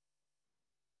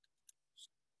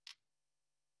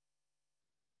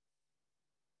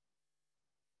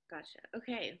 Gotcha.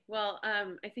 Okay. Well,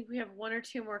 I think we have one or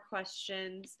two more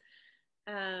questions.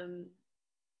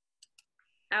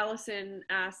 Allison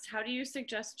asked, how do you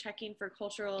suggest checking for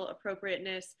cultural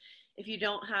appropriateness if you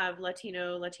don't have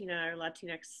Latino, Latina, or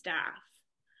Latinx staff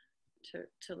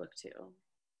to look to?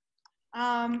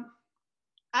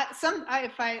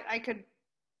 If I could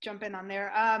jump in on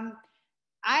there.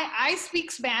 I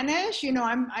speak Spanish, you know,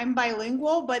 I'm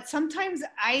bilingual, but sometimes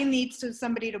I need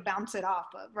somebody to bounce it off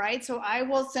of, right? So I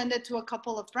will send it to a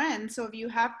couple of friends. So if you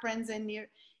have friends in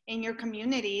your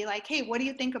community, like, hey, what do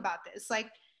you think about this? Like,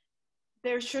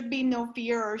 there should be no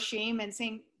fear or shame in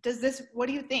saying, what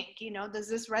do you think? You know, does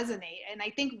this resonate? And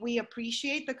I think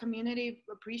the community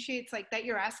appreciates like that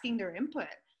you're asking their input,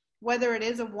 whether it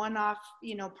is a one-off,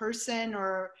 you know, person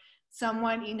or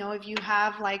someone, you know, if you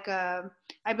have like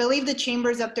I believe the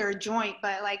chamber's up there a joint,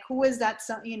 but like, who is that,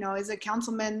 you know, is it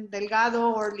Councilman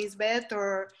Delgado or Lisbeth,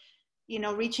 or, you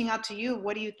know, reaching out to you?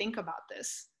 What do you think about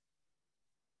this?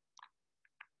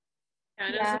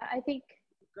 Yeah, I think,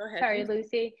 go ahead, sorry, please.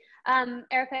 Lucy.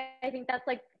 Erica, I think that's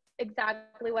like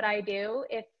exactly what I do.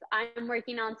 If I'm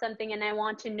working on something and I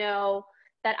want to know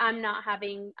that I'm not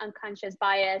having unconscious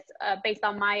bias based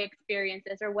on my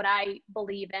experiences or what I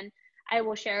believe in, I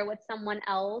will share with someone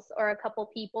else or a couple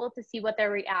people to see what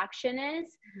their reaction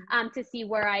is, to see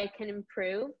where I can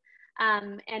improve.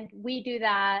 And we do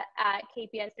that at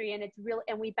KPS3, and it's real,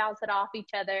 and we bounce it off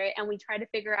each other, and we try to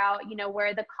figure out, you know,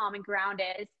 where the common ground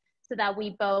is, so that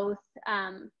we both,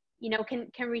 you know, can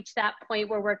reach that point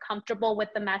where we're comfortable with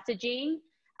the messaging,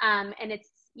 and it's,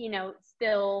 you know,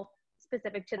 still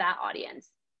specific to that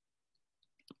audience.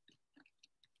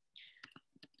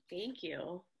 Thank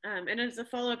you. And as a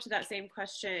follow-up to that same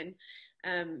question,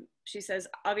 she says,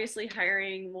 obviously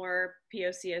hiring more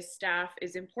POCS staff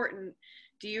is important.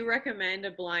 Do you recommend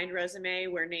a blind resume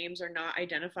where names are not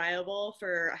identifiable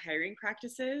for hiring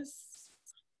practices?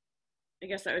 I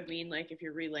guess that would mean like if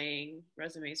you're relaying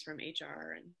resumes from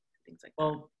HR and things like that.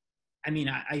 Well, I mean,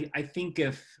 I think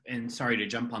and sorry to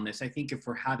jump on this, I think if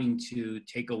we're having to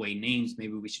take away names,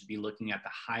 maybe we should be looking at the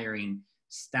hiring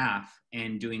staff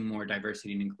and doing more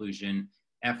diversity and inclusion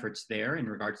efforts there in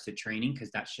regards to training,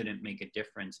 because that shouldn't make a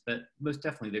difference. But most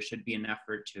definitely there should be an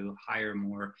effort to hire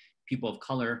more people of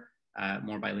color,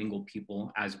 more bilingual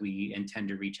people, as we intend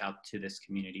to reach out to this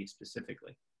community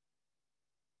specifically.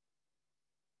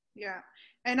 Yeah,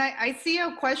 and I see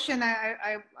a question,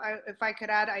 if I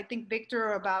could add, I think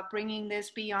Victor, about bringing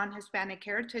this beyond Hispanic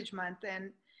Heritage Month.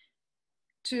 And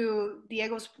to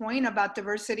Diego's point about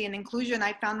diversity and inclusion,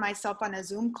 I found myself on a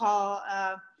Zoom call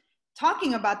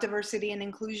talking about diversity and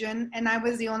inclusion, and I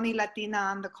was the only Latina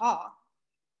on the call.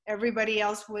 Everybody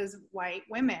else was white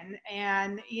women.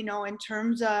 And, you know, in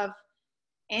terms of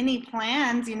any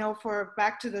plans, you know, for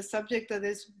back to the subject of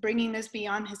this, bringing this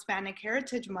beyond Hispanic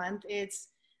Heritage Month,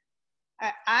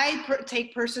 I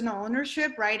take personal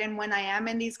ownership, right? And when I am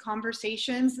in these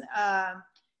conversations,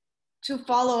 to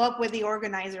follow up with the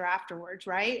organizer afterwards,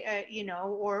 right? You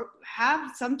know, or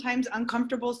have sometimes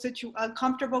uncomfortable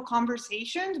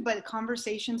conversations, but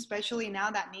conversations, especially now,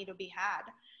 that need to be had.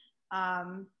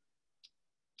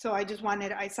 So I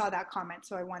saw that comment,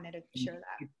 so I wanted to share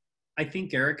that. I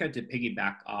think, Erica, to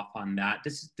piggyback off on that,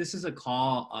 this is a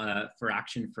call for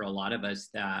action for a lot of us,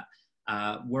 that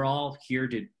we're all here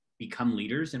to become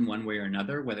leaders in one way or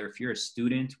another, whether if you're a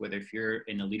student, whether if you're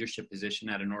in a leadership position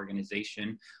at an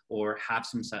organization, or have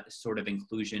some sort of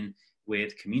inclusion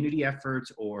with community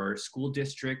efforts or school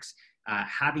districts,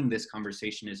 having this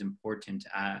conversation is important.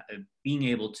 Being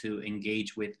able to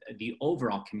engage with the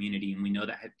overall community, and we know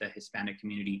that the Hispanic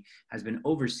community has been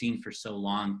overseen for so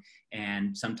long, and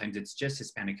sometimes it's just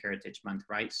Hispanic Heritage Month,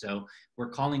 right? So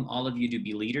we're calling all of you to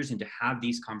be leaders and to have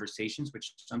these conversations, which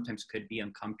sometimes could be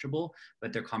uncomfortable,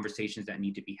 but they're conversations that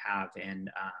need to be had. And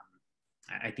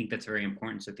I think that's very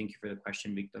important. So thank you for the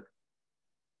question, Victor.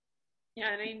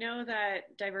 Yeah, and I know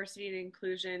that diversity and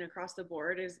inclusion across the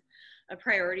board is a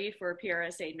priority for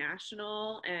PRSA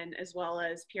National and as well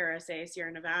as PRSA Sierra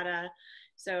Nevada.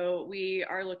 So we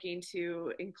are looking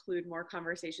to include more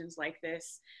conversations like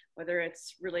this, whether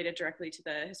it's related directly to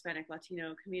the Hispanic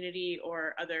Latino community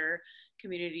or other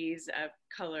communities of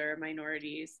color,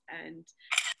 minorities. And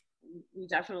we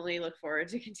definitely look forward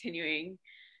to continuing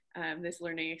this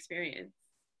learning experience.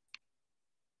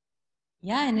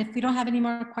 Yeah, and if we don't have any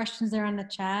more questions there on the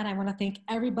chat, I want to thank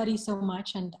everybody so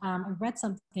much. And I read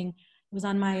something, it was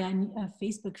on my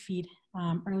Facebook feed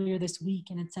earlier this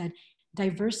week, and it said,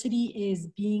 diversity is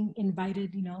being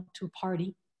invited, to a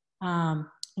party.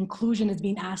 Inclusion is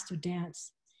being asked to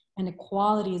dance, and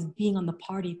equality is being on the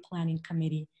party planning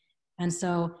committee. And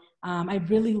so I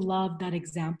really love that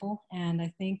example, and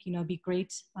I think, it'd be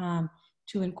great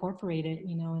to incorporate it,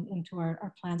 into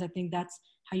our plans. I think that's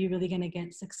how you're really going to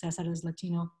get success out of this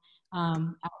Latino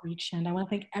outreach. And I want to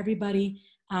thank everybody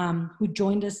who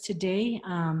joined us today.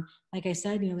 Like I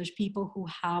said, there's people who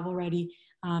have already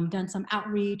done some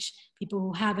outreach, people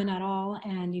who haven't at all.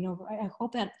 And, I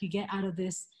hope that you get out of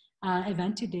this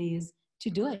event today is to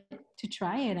do it, to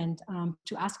try it, and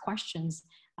to ask questions.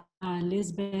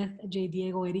 Lisbeth, J.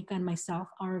 Diego, Erika, and myself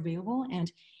are available. And,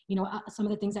 some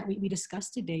of the things that we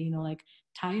discussed today, like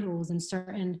titles and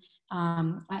certain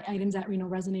items that,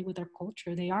 resonate with our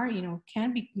culture, they are,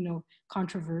 can be,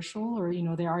 controversial, or,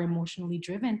 they are emotionally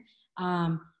driven.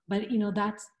 But,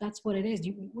 that's what it is.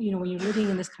 When you're living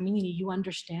in this community, you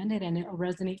understand it, and it will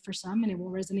resonate for some and it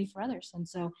will resonate for others. And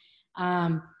so,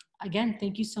 again,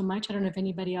 thank you so much. I don't know if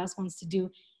anybody else wants to do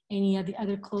any of the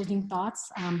other closing thoughts.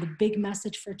 The big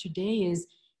message for today is,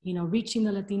 reaching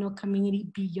the Latino community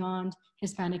beyond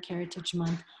Hispanic Heritage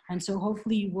Month. And so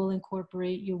hopefully you will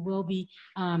incorporate, you will be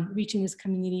reaching this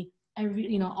community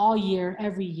all year,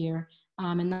 every year,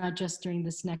 and not just during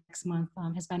this next month.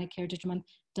 Hispanic Heritage Month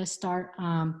does start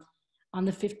on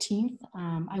the 15th.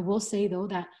 I will say though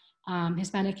that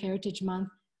Hispanic Heritage Month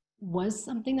was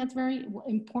something that's very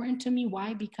important to me.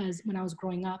 Why? Because when I was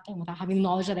growing up and without having the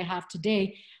knowledge that I have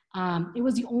today, it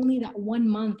was only that 1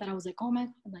 month that I was like, oh my,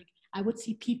 like I would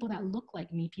see people that look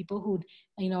like me, people who'd,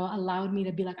 allowed me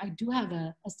to be like, I do have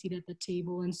a seat at the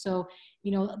table. And so,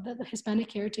 the Hispanic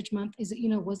Heritage Month is,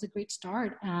 was a great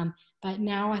start. But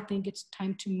now I think it's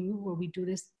time to move where we do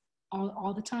this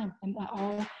all the time, and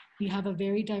we have a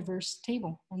very diverse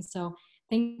table. And so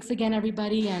thanks again,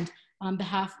 everybody. And on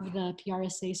behalf of the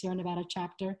PRSA Sierra Nevada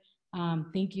chapter,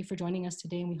 thank you for joining us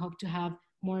today. And we hope to have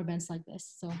more events like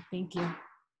this. So thank you.